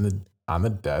laptop on the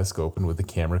desk open with the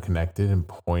camera connected and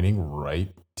pointing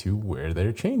right to where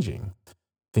they're changing.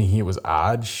 Thinking it was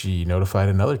odd, she notified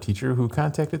another teacher who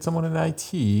contacted someone in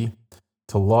IT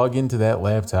to log into that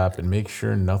laptop and make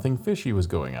sure nothing fishy was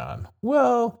going on.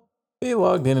 Well, they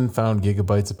logged in and found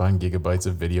gigabytes upon gigabytes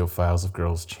of video files of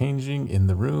girls changing in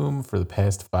the room for the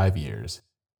past 5 years.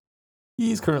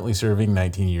 He's currently serving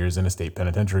 19 years in a state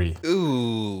penitentiary.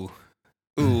 Ooh.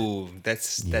 Ooh,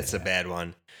 that's a Yeah. bad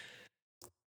one.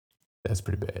 That's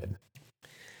pretty bad.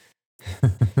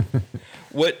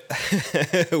 What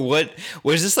what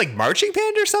was this, like marching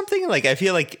band or something? Like, I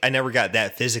feel like I never got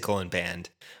that physical in band.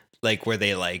 Like, were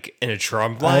they like in a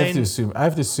drum I have line? to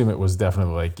assume it was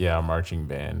definitely like, yeah, a marching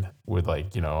band with like,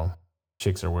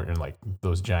 chicks are wearing like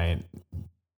those giant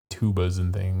tubas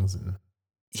and things and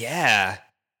Yeah.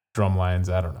 drum lines.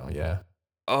 I don't know. Yeah.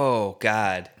 Oh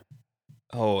God.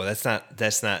 Oh, that's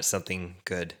not something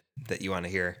good that you want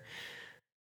to hear.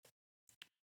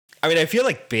 I mean, I feel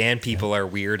like band people are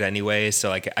weird anyway, so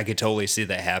like I could totally see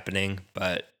that happening.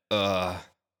 But I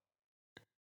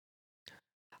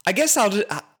guess I'll just.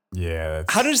 Yeah.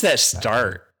 How does that not good.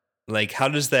 start? Like, how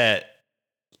does that?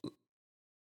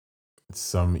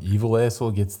 Some evil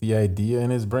asshole gets the idea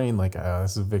in his brain, like,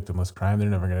 this is a victimless crime. They're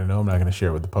never going to know. I'm not going to share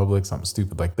it with the public. Something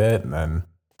stupid like that. And then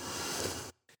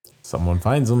someone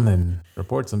finds them and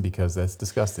reports them because that's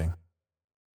disgusting.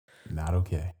 Not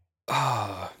okay.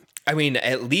 Oh, I mean,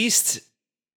 at least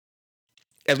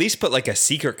put like a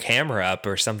secret camera up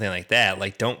or something like that.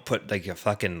 Like, don't put like a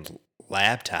fucking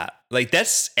laptop. Like,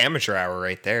 that's amateur hour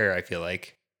right there, I feel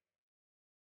like.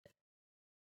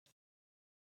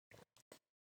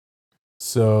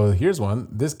 So here's one.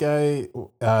 This guy,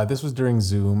 this was during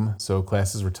Zoom, so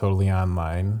classes were totally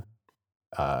online.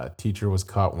 Teacher was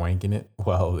caught wanking it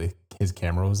while his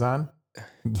camera was on.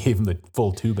 Gave him the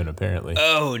full tubing, apparently.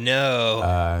 Oh,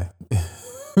 no.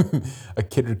 A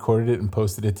kid recorded it and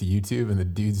posted it to YouTube, and the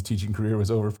dude's teaching career was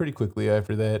over pretty quickly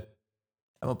after that.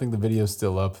 I don't think the video's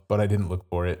still up, but I didn't look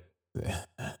for it.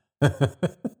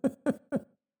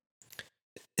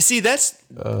 See, that's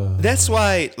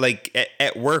why, like,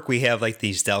 at work we have like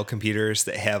these Dell computers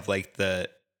that have like the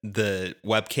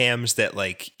webcams that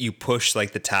like you push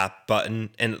like the top button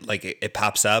and like it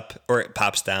pops up or it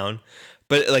pops down,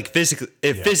 but like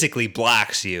physically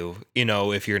blocks you, you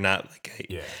know, if you're not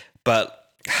like But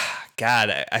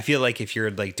God, I feel like if you're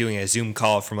like doing a Zoom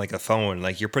call from like a phone,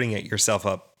 like you're putting yourself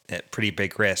up at pretty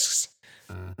big risks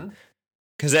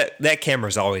because that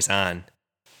camera's always on.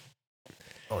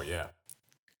 Oh yeah.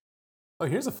 Oh,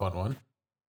 here's a fun one.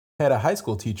 Had a high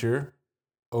school teacher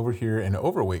overhear an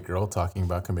overweight girl talking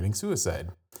about committing suicide.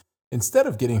 Instead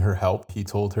of getting her help, he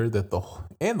told her that the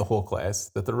whole class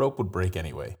that the rope would break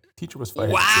anyway. Teacher was fired.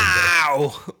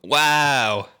 Wow.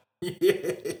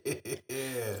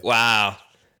 Yeah. Wow.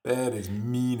 That is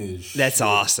mean as shit. That's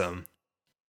awesome.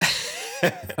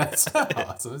 That's not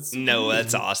awesome. It's no,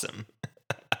 that's awesome.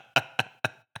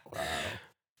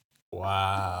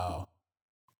 Wow.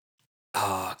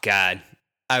 Oh God.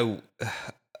 I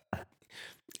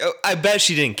bet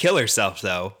she didn't kill herself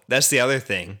though. That's the other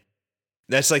thing.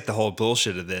 That's like the whole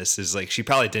bullshit of this is like she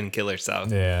probably didn't kill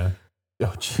herself. Yeah.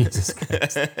 Oh Jesus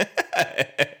Christ.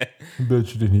 I bet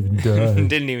she didn't even die.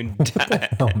 Didn't even die.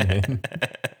 Oh man.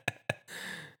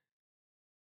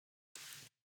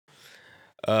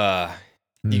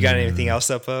 You got anything else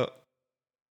up, Vote?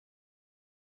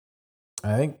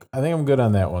 I think I'm good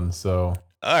on that one. So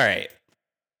all right.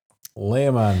 Lay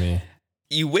them on me.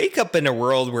 You wake up in a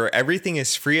world where everything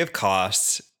is free of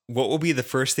cost. What will be the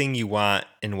first thing you want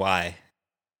and why?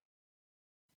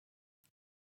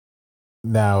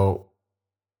 Now,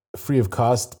 free of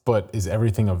cost, but is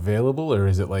everything available, or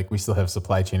is it like we still have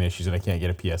supply chain issues and I can't get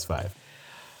a PS5?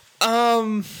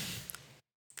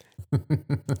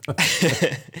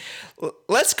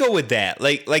 Let's go with that.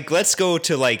 Like let's go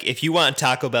to like if you want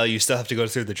Taco Bell, you still have to go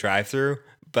through the drive-through,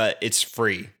 but it's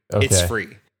free. Okay. It's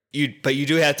free. But you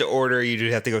do have to order. You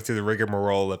do have to go through the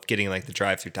rigmarole of getting like the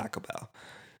drive-through Taco Bell.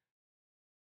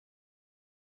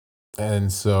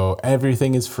 And so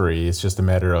everything is free. It's just a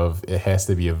matter of it has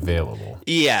to be available.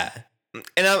 Yeah,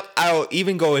 and I'll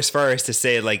even go as far as to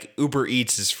say like Uber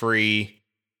Eats is free,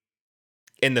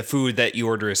 and the food that you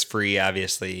order is free,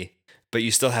 obviously, but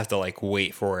you still have to like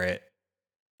wait for it.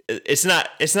 It's not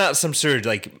some sort of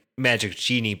like magic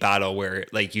genie bottle where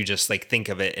like you just like think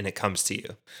of it and it comes to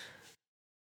you.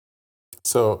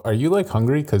 So are you like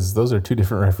hungry? Because those are two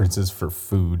different references for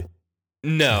food.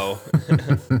 No,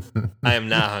 I am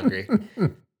not hungry.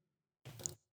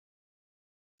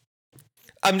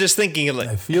 I'm just thinking like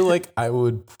I feel like I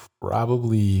would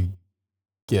probably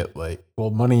get like,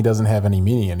 well, money doesn't have any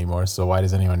meaning anymore. So why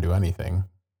does anyone do anything?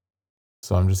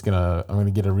 So I'm gonna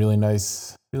get a really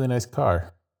nice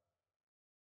car.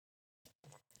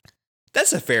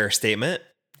 That's a fair statement.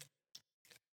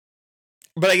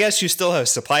 But I guess you still have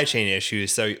supply chain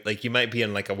issues, so like you might be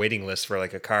in like a waiting list for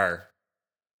like a car.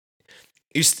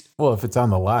 Well, if it's on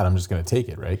the lot, I'm just going to take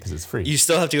it, right? Because it's free. You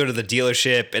still have to go to the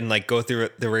dealership and like go through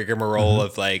the rigmarole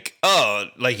of like, oh,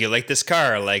 like you like this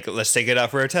car, like let's take it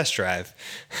out for a test drive.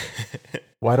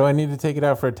 Why do I need to take it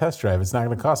out for a test drive? It's not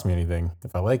going to cost me anything.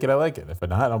 If I like it, I like it. If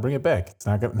not, I'll bring it back. It's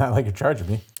not like you're charging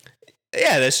me.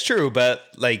 Yeah, that's true, but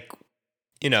like,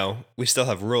 you know, we still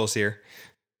have rules here.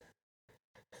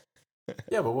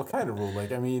 Yeah, but what kind of rule?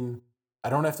 Like, I mean, I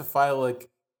don't have to file like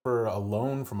for a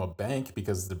loan from a bank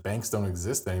because the banks don't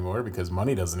exist anymore because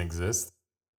money doesn't exist.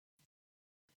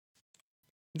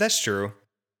 That's true.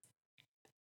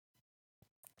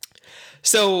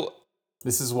 So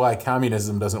this is why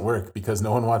communism doesn't work, because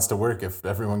no one wants to work if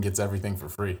everyone gets everything for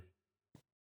free.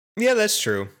 Yeah, that's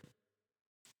true.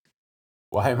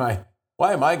 Why am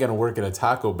I going to work at a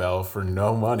Taco Bell for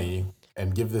no money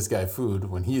and give this guy food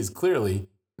when he is clearly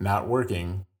not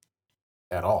working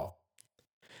at all?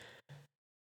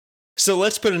 So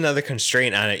let's put another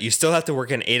constraint on it. You still have to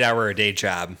work an 8-hour-a-day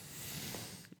job.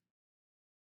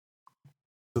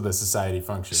 So that society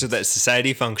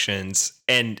functions.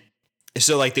 And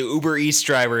so like the Uber Eats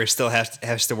driver still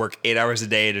has to work 8 hours a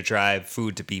day to drive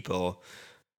food to people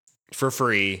for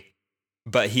free,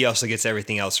 but he also gets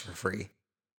everything else for free.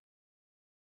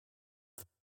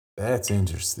 That's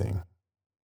interesting.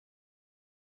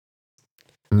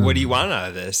 What do you want out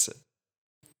of this?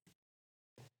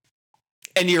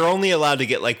 And you're only allowed to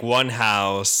get like one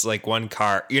house, like one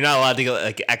car. You're not allowed to get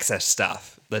like excess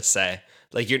stuff, let's say.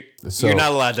 Like you're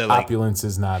not allowed to like opulence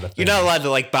is not a thing. You're not allowed to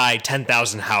like buy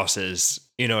 10,000 houses.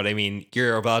 You know what I mean?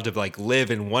 You're allowed to like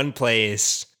live in one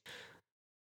place.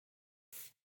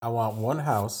 I want one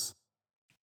house.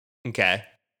 Okay.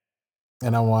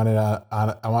 And I want it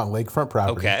I want lakefront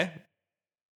property. Okay.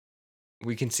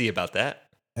 We can see about that.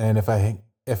 And if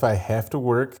I have to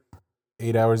work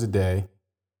 8 hours a day,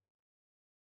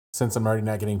 since I'm already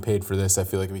not getting paid for this, I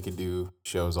feel like we could do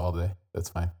shows all day. That's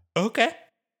fine. Okay.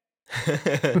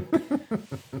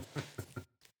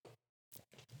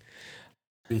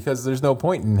 Because there's no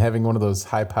point in having one of those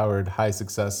high-powered,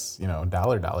 high-success,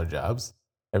 dollar jobs.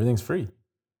 Everything's free.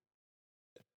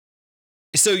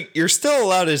 So you're still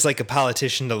allowed as like a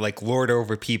politician to like lord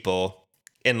over people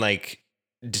and like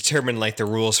determine like the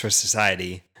rules for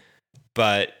society,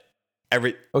 but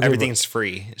everything's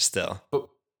free still.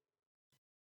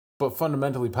 But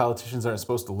fundamentally, politicians aren't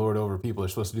supposed to lord over people. They're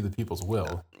supposed to do the people's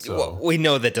will. So well, we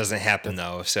know that doesn't happen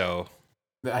though. So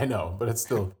I know, but it's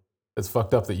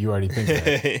fucked up that you already think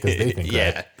that because they think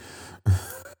that.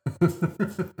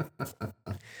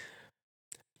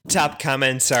 Top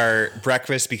comments are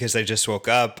breakfast because I just woke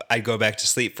up. I'd go back to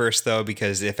sleep first though,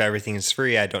 because if everything is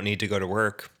free, I don't need to go to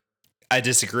work. I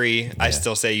disagree. Yeah. I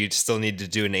still say you still need to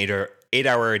do an 8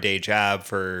 hour a day job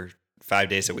for 5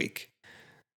 days a week.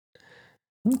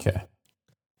 Okay.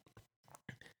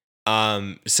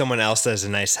 Someone else has a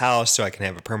nice house so I can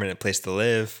have a permanent place to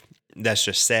live. That's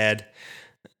just sad.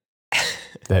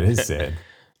 That is sad.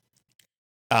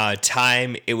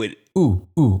 Time it would. Ooh!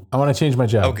 I want to change my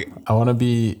job. Okay. I want to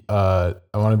be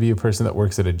a person that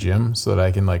works at a gym so that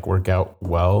I can like work out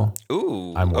while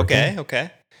I'm working.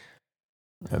 Okay.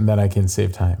 And then I can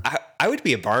save time. I would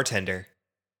be a bartender.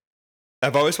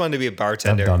 I've always wanted to be a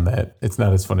bartender. I've done that. It's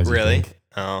not as fun as you think.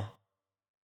 Oh.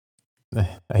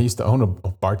 I used to own a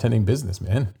bartending business,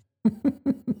 man. You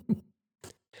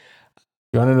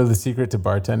want to know the secret to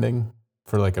bartending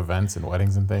for like events and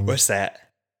weddings and things? What's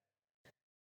that?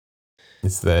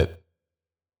 It's that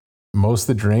most of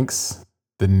the drinks,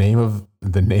 the name of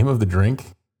the drink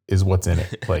is what's in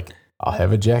it. Like, I'll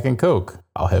have a Jack and Coke.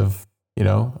 I'll have,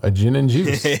 a gin and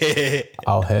juice.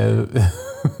 I'll have...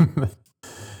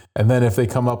 And then if they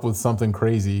come up with something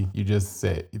crazy, you just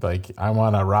say, like, I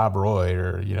want a Rob Roy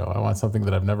or, I want something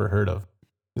that I've never heard of.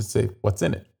 Just say, what's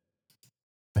in it?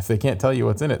 If they can't tell you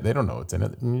what's in it, they don't know what's in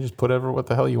it. And you just put what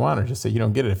the hell you want or just say you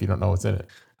don't get it if you don't know what's in it.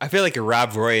 I feel like a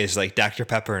Rob Roy is like Dr.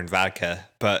 Pepper and vodka,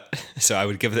 but so I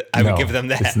would give them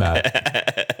that. It's not.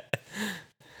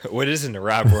 What is in a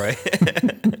Rob Roy?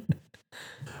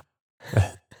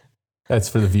 That's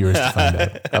for the viewers to find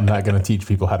out. I'm not going to teach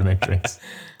people how to make drinks.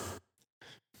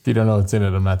 If you don't know what's in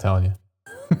it, I'm not telling you.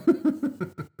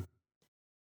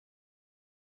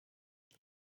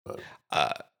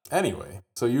 Anyway,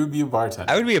 so you would be a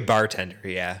bartender. I would be a bartender,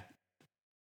 yeah.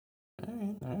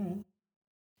 All right.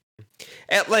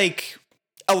 At like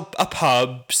a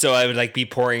pub, so I would like be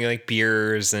pouring like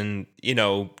beers and,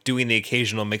 doing the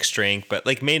occasional mixed drink, but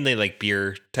like mainly like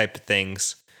beer type of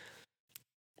things.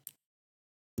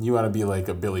 You want to be like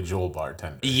a Billy Joel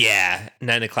bartender. Yeah,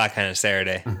 9 o'clock on a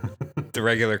Saturday. The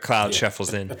regular crowd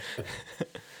shuffles in.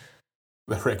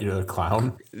 The regular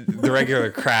clown? The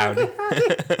regular crowd.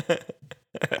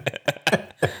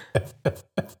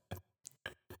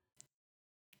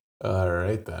 All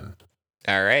right, then.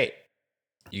 All right.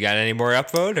 You got any more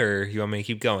upvote, or you want me to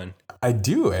keep going? I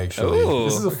do, actually. Ooh,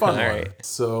 this is a fun one. Right.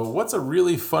 So what's a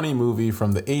really funny movie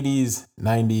from the 80s,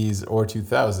 90s, or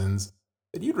 2000s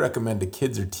that you'd recommend to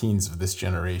kids or teens of this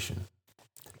generation?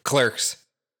 Clerks.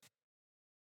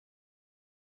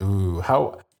 Ooh,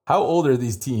 how old are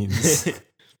these teens?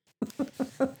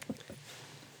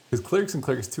 Because Clerks and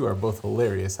Clerks 2 are both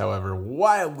hilarious, however,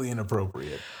 wildly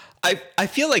inappropriate. I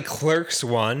feel like Clerks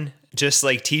 1 just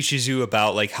like teaches you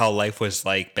about like how life was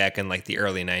like back in like the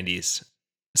early 90s.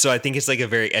 So I think it's like a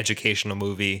very educational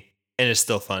movie and it's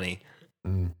still funny.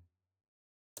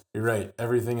 You're right.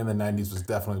 Everything in the 90s was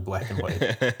definitely black and white.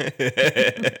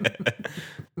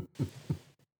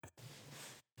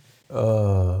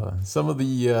 Some of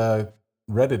the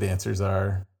Reddit answers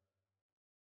are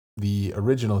the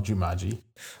original Jumanji.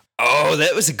 Oh,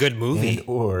 that was a good And movie.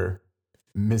 or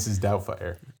Mrs.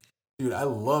 Doubtfire. Dude, I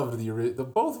loved the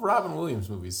both Robin Williams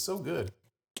movies. So good.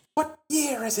 What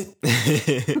year is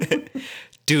it?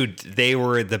 Dude, they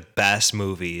were the best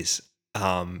movies.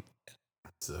 So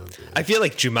good. I feel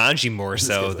like Jumanji more This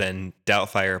so guy's like, than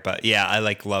Doubtfire, but yeah, I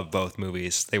love both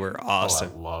movies. They were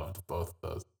awesome. I loved both of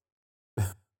those.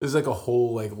 There's like a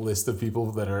whole like list of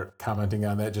people that are commenting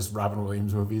on that, just Robin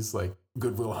Williams movies, like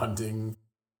Good Will Hunting,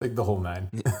 like the whole nine.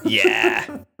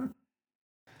 Yeah.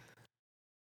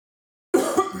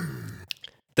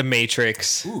 The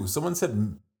Matrix. Ooh, someone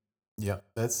said, yeah,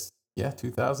 that's,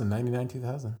 2000, 99,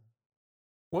 2000.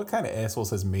 What kind of asshole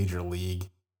says Major League?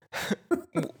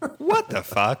 What the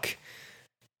fuck?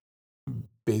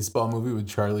 Baseball movie with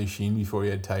Charlie Sheen before he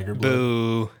had Tiger Blood.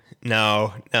 Boo.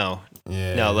 No.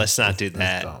 Yeah. No, let's not do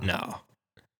that's that. dumb. No.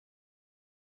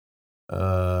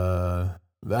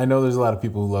 I know there's a lot of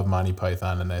people who love Monty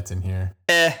Python, and that's in here.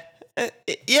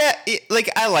 Yeah, like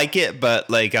I like it, but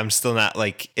like I'm still not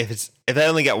like if I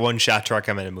only got one shot to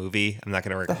recommend a movie, I'm not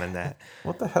going to recommend that.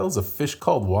 What the hell is A Fish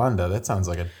Called Wanda? That sounds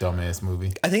like a dumbass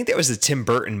movie. I think that was a Tim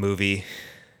Burton movie.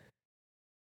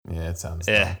 Yeah, it sounds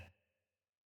dumb.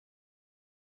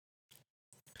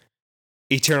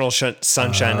 Eternal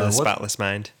Sunshine of the Spotless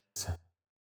Mind.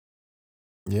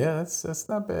 Yeah, that's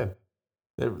not bad.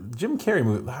 The Jim Carrey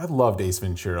movie. I loved Ace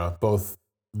Ventura, both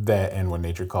that and When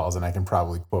Nature Calls, and I can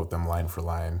probably quote them line for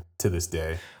line to this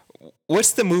day.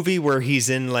 What's the movie where he's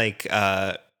in like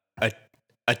a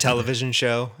television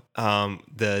show?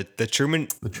 The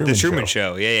Truman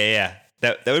Show. Yeah.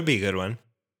 That would be a good one.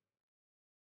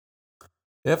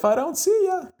 If I don't see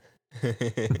ya.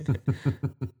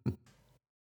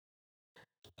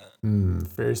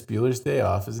 Ferris Bueller's Day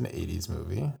Off is an 80s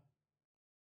movie.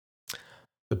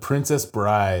 The Princess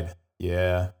Bride.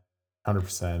 Yeah,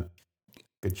 100%.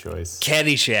 Good choice.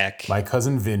 Caddyshack. My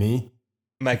Cousin Vinny.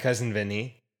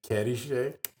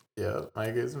 Caddyshack. Yeah,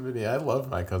 My Cousin Vinny. I love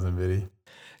My Cousin Vinny.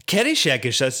 Caddyshack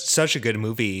is such a good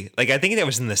movie. Like I think that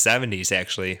was in the 70s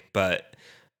actually, but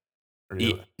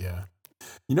really? Yeah.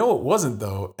 You know what wasn't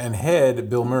though, and had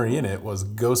Bill Murray in it, was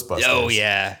Ghostbusters. Oh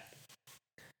yeah.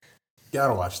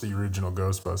 Gotta watch the original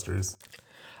Ghostbusters.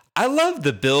 I love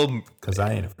the Bill, because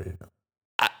I ain't afraid of him.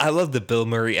 I love the Bill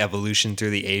Murray evolution through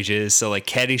the ages. So like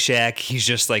Caddyshack, he's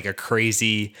just like a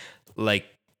crazy like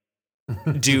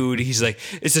dude. He's like,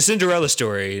 it's a Cinderella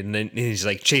story, and then he's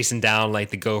like chasing down like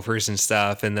the gophers and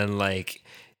stuff, and then like,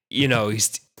 you know,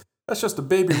 he's that's just a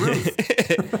Baby Ruth.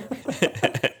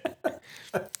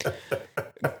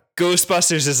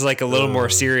 Ghostbusters is like a little more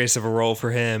serious of a role for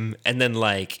him, and then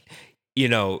like, you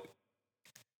know,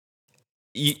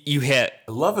 you had.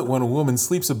 I love it when a woman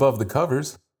sleeps above the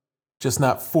covers, just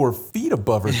not 4 feet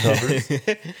above her covers.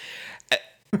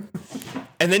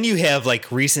 And then you have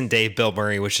like recent day Bill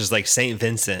Murray, which is like St.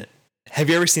 Vincent. Have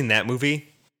you ever seen that movie?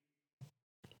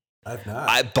 I've not.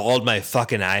 I bawled my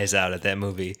fucking eyes out at that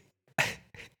movie.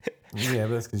 Yeah, but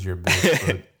that's because you're a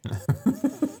bitch.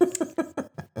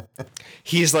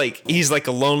 He's like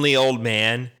a lonely old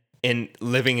man and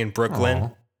living in Brooklyn.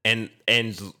 Aww. and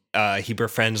he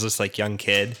befriends this like young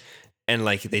kid, and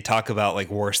like they talk about like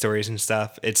war stories and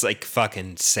stuff. It's like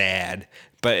fucking sad,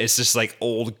 but it's just like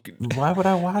old. Why would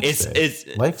I watch it?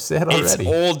 It's life's sad already. It's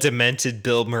old demented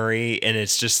Bill Murray, and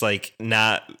it's just like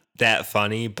not that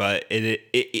funny, but it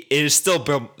is still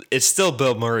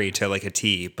Bill Murray to like a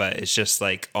T, but it's just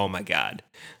like, oh my god,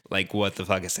 like what the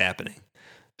fuck is happening?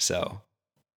 So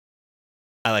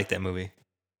I like that movie.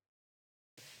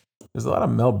 There's a lot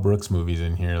of Mel Brooks movies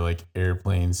in here, like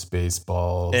Airplane,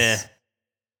 Spaceballs,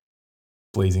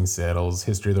 Blazing Saddles,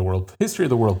 History of the World. History of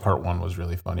the World Part 1 was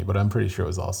really funny, but I'm pretty sure it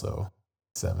was also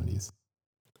 70s.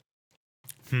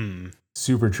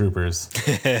 Super Troopers.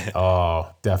 Oh,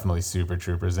 definitely Super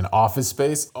Troopers. And Office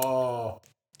Space. Oh,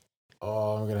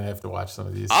 I'm going to have to watch some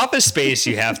of these. Office Space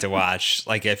you have to watch.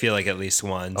 Like, I feel like at least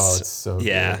once. Oh, it's so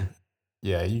good.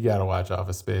 Yeah, you got to watch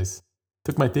Office Space.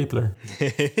 Took my stapler.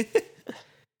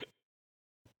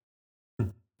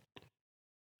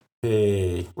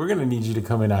 Hey, we're going to need you to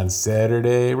come in on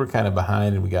Saturday. We're kind of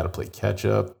behind and we got to play catch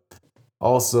up.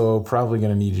 Also, probably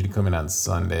going to need you to come in on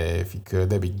Sunday if you could.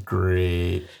 That'd be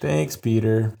great. Thanks,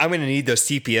 Peter. I'm going to need those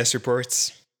TPS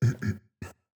reports.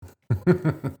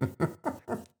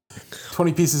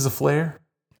 20 pieces of flair.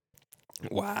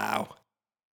 Wow.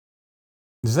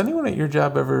 Does anyone at your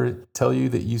job ever tell you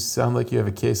that you sound like you have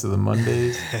a case of the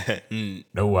Mondays?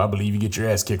 No, I believe you get your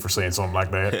ass kicked for saying something like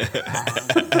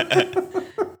that.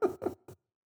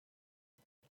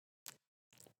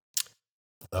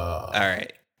 All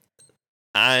right.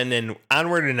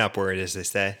 Onward and upward, as they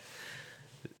say.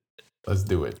 Let's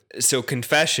do it. So,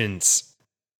 confessions.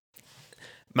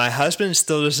 My husband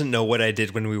still doesn't know what I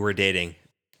did when we were dating.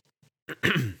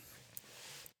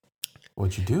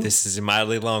 What'd you do? This is a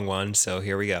mildly long one, so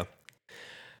here we go.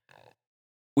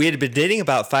 We had been dating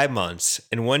about 5 months,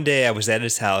 and one day I was at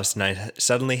his house and I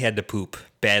suddenly had to poop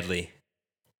badly.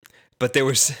 But there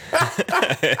was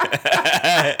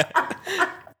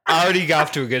already got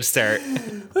off to a good start.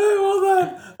 Hey, hold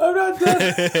on. I'm not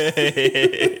done.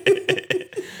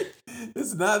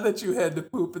 It's not that you had to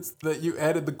poop, it's that you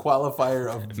added the qualifier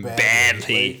of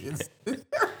badly.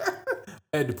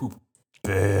 I had to poop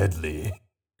badly.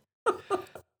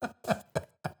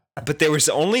 But there was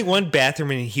only one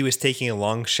bathroom and he was taking a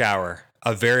long shower,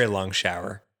 a very long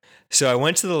shower. So I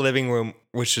went to the living room,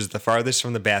 which was the farthest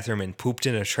from the bathroom, and pooped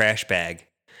in a trash bag.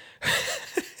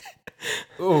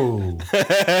 Oh.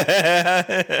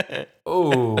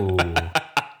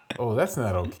 Oh, that's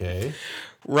not okay.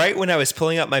 Right when I was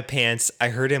pulling up my pants, I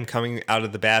heard him coming out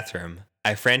of the bathroom.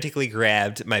 I frantically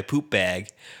grabbed my poop bag,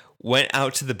 went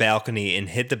out to the balcony, and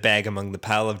hid the bag among the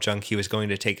pile of junk he was going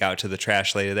to take out to the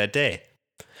trash later that day.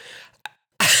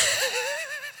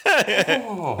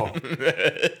 Oh.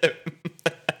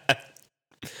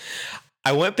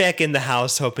 I went back in the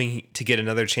house hoping to get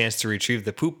another chance to retrieve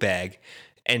the poop bag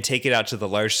and take it out to the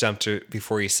large dumpster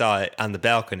before he saw it on the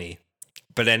balcony.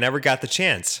 But I never got the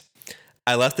chance.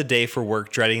 I left the day for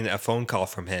work dreading a phone call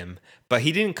from him, but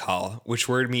he didn't call, which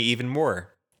worried me even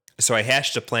more. So I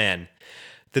hatched a plan.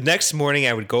 The next morning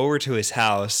I would go over to his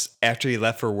house after he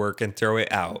left for work and throw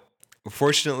it out.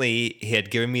 Fortunately, he had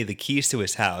given me the keys to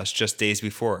his house just days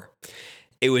before.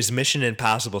 It was Mission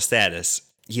Impossible status.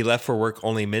 He left for work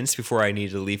only minutes before I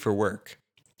needed to leave for work.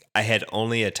 I had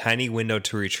only a tiny window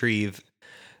to retrieve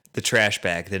the trash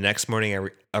bag. The next morning I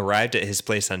arrived at his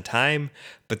place on time,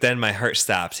 but then my heart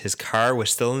stopped. His car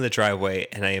was still in the driveway,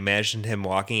 and I imagined him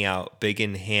walking out, big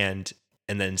in hand,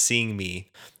 and then seeing me,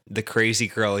 the crazy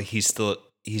girl he's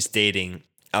dating,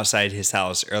 outside his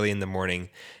house early in the morning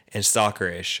and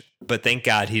stalkerish. But thank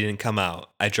God he didn't come out.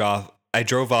 I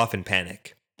drove off in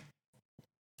panic.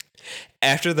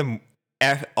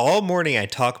 All morning I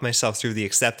talked myself through the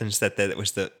acceptance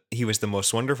that he was the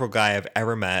most wonderful guy I've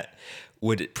ever met,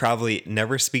 would probably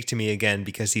never speak to me again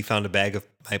because he found a bag of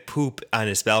my poop on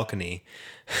his balcony.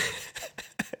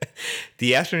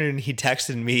 The afternoon he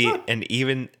texted me, and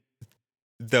even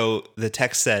though the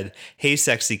text said, "Hey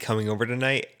sexy, coming over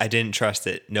tonight?" I didn't trust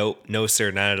it. Nope, no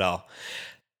sir, not at all.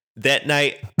 That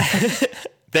night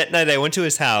I went to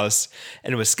his house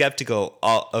and was skeptical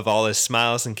of all his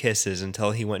smiles and kisses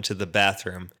until he went to the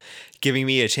bathroom, giving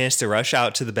me a chance to rush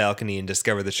out to the balcony and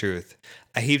discover the truth.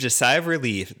 I heaved a sigh of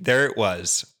relief. There it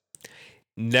was.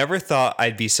 Never thought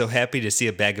I'd be so happy to see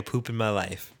a bag of poop in my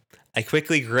life. I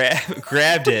quickly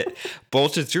grabbed it,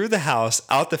 bolted through the house,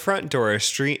 out the front door,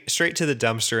 straight to the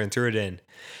dumpster, and threw it in.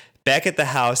 Back at the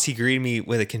house, he greeted me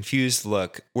with a confused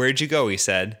look. "Where'd you go?" he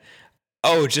said.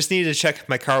 "Oh, just needed to check if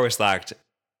my car was locked."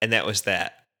 And that was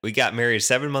that. We got married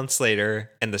 7 months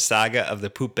later, and the saga of the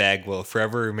poop bag will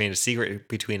forever remain a secret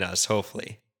between us,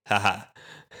 hopefully. Haha.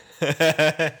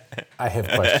 I have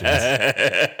questions.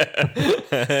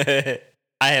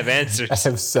 I have answers. I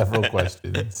have several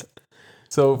questions.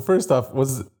 So first off,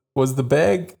 was the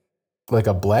bag like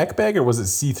a black bag or was it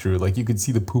see-through? Like you could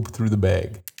see the poop through the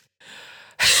bag?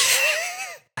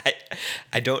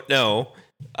 I don't know.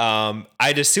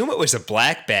 I'd assume it was a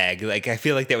black bag. Like I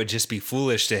feel like that would just be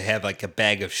foolish to have like a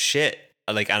bag of shit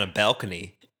like on a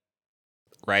balcony,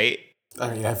 right?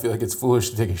 I mean, I feel like it's foolish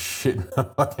to take a shit in a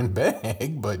fucking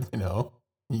bag, but you know,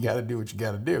 you got to do what you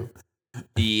got to do.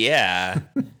 Yeah.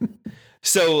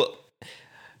 So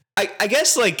I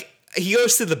guess like he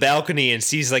goes to the balcony and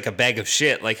sees like a bag of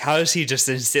shit. Like how does he just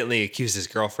instantly accuse his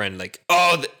girlfriend? Like,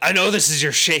 "Oh, I know this is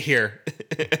your shit here."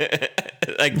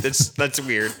 Like that's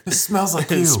weird. It smells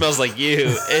like you. It smells like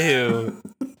you. Ew.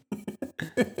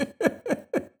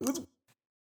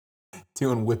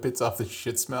 Doing whippets off the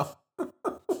shit smell.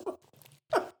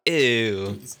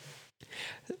 Ew. Jeez.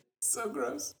 So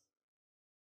gross.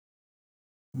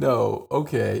 No,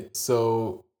 okay.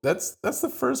 So that's the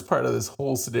first part of this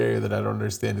whole scenario that I don't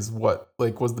understand is what,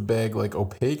 like, was the bag like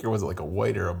opaque or was it like a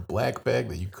white or a black bag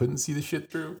that you couldn't see the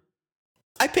shit through?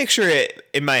 I picture it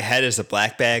in my head as a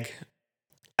black bag.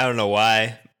 I don't know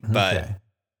why, but okay.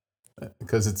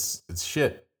 Because it's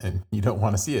shit and you don't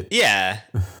want to see it. Yeah.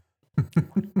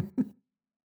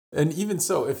 And even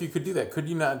so, if you could do that, could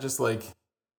you not just like,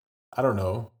 I don't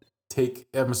know,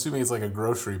 I'm assuming it's like a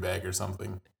grocery bag or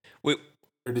something. Wait,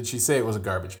 or did she say it was a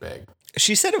garbage bag?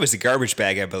 she said it was a garbage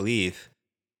bag, I believe.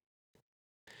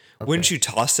 Okay. Wouldn't you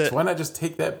toss it? So why not just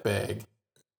take that bag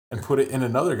and put it in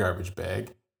another garbage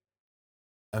bag?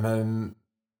 And then,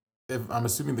 I'm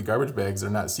assuming the garbage bags are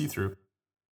not see-through,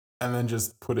 and then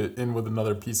just put it in with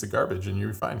another piece of garbage and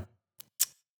you're fine.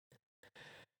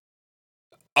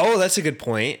 Oh, that's a good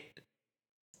point.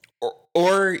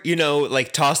 Or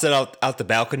like toss it out the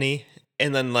balcony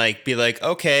and then like be like,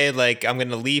 okay, like I'm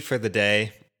gonna leave for the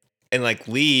day, and like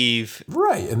leave.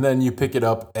 Right, and then you pick it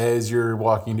up as you're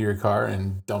walking to your car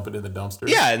and dump it in the dumpster.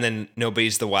 Yeah, and then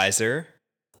nobody's the wiser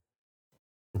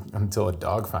until a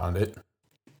dog found it.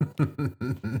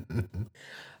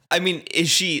 I mean, is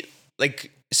she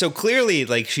like, so clearly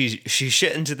like she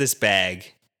shit into this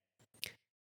bag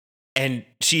and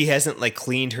she hasn't like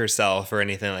cleaned herself or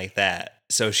anything like that.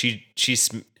 So she's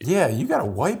yeah, you gotta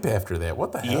wipe after that.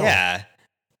 What the hell? Yeah,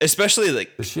 especially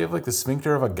like, does she have like the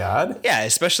sphincter of a god? Yeah,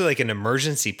 especially like an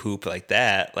emergency poop like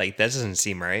that. Like that doesn't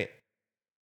seem right.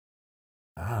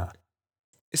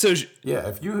 So yeah,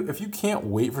 if you can't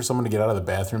wait for someone to get out of the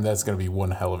bathroom, that's gonna be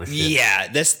one hell of a shit. Yeah,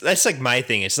 that's like my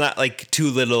thing. It's not like two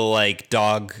little like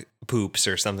dog poops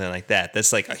or something like that.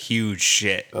 That's like a huge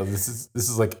shit. Oh, this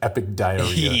is like epic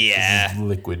diarrhea. Yeah, this is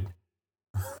liquid.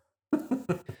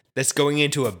 That's going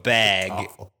into a bag.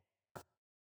 Awful.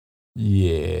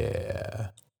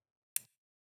 Yeah.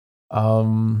 I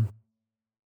mean,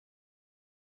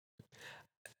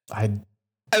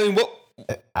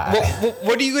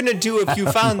 what are you gonna do if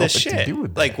you found this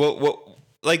shit? Like what?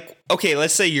 Like, okay,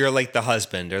 let's say you're like the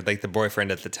husband or like the boyfriend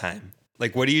at the time.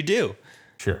 Like, what do you do?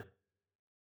 Sure.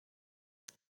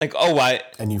 Like, oh, why?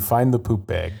 And you find the poop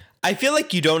bag. I feel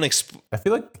like you don't. I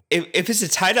feel like if it's a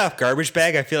tied off garbage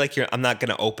bag, I feel like I'm not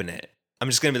gonna open it. I'm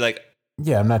just gonna be like,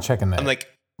 yeah, I'm not checking that. I'm like,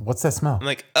 what's that smell? I'm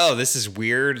like, oh, this is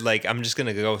weird. Like, I'm just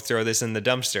gonna go throw this in the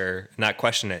dumpster, not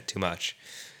question it too much.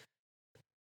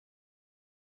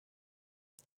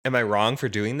 Am I wrong for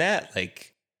doing that?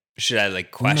 Like, should I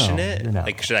like question it?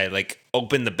 Like, should I like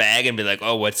open the bag and be like,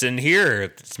 oh, what's in here?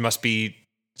 This must be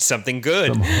something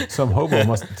good. Some hobo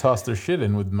must have tossed their shit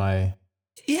in with my.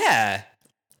 Yeah.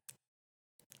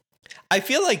 I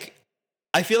feel like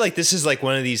this is like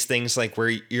one of these things like where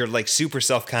you're like super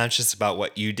self-conscious about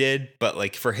what you did, but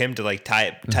like for him to like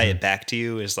tie it back to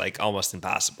you is like almost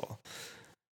impossible.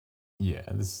 Yeah,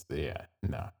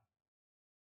 no.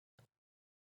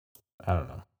 I don't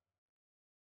know.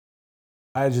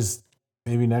 I just,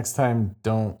 maybe next time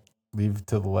don't leave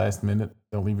till the last minute.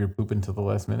 Don't leave your poop until the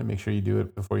last minute. Make sure you do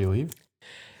it before you leave.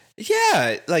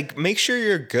 Yeah, like make sure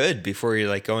you're good before you're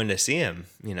like going to see him,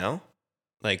 you know?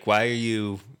 Like, why are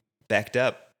you backed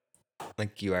up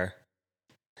like you are?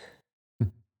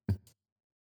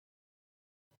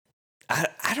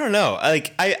 I don't know.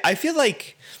 Like I feel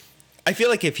like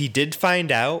if he did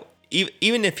find out,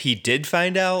 even if he did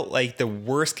find out, like the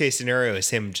worst case scenario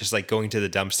is him just like going to the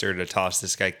dumpster to toss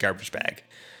this guy garbage bag.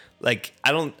 Like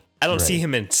I don't see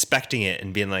him inspecting it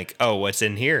and being like, "Oh, what's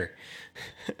in here?"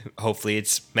 Hopefully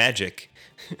it's magic.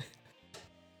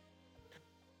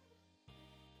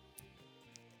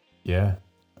 Yeah,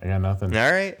 I got nothing.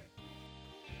 All right.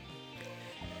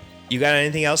 You got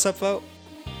anything else, Upvote?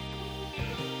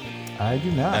 I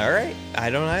do not. All right. I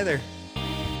don't either. All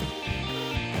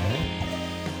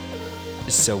right.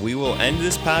 So we will end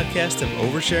this podcast of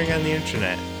oversharing on the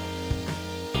internet.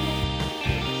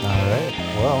 All right.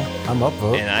 Well, I'm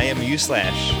Upvote. And I am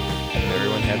USlash. And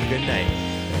everyone have a good night.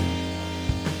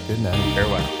 Good night.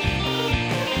 Farewell.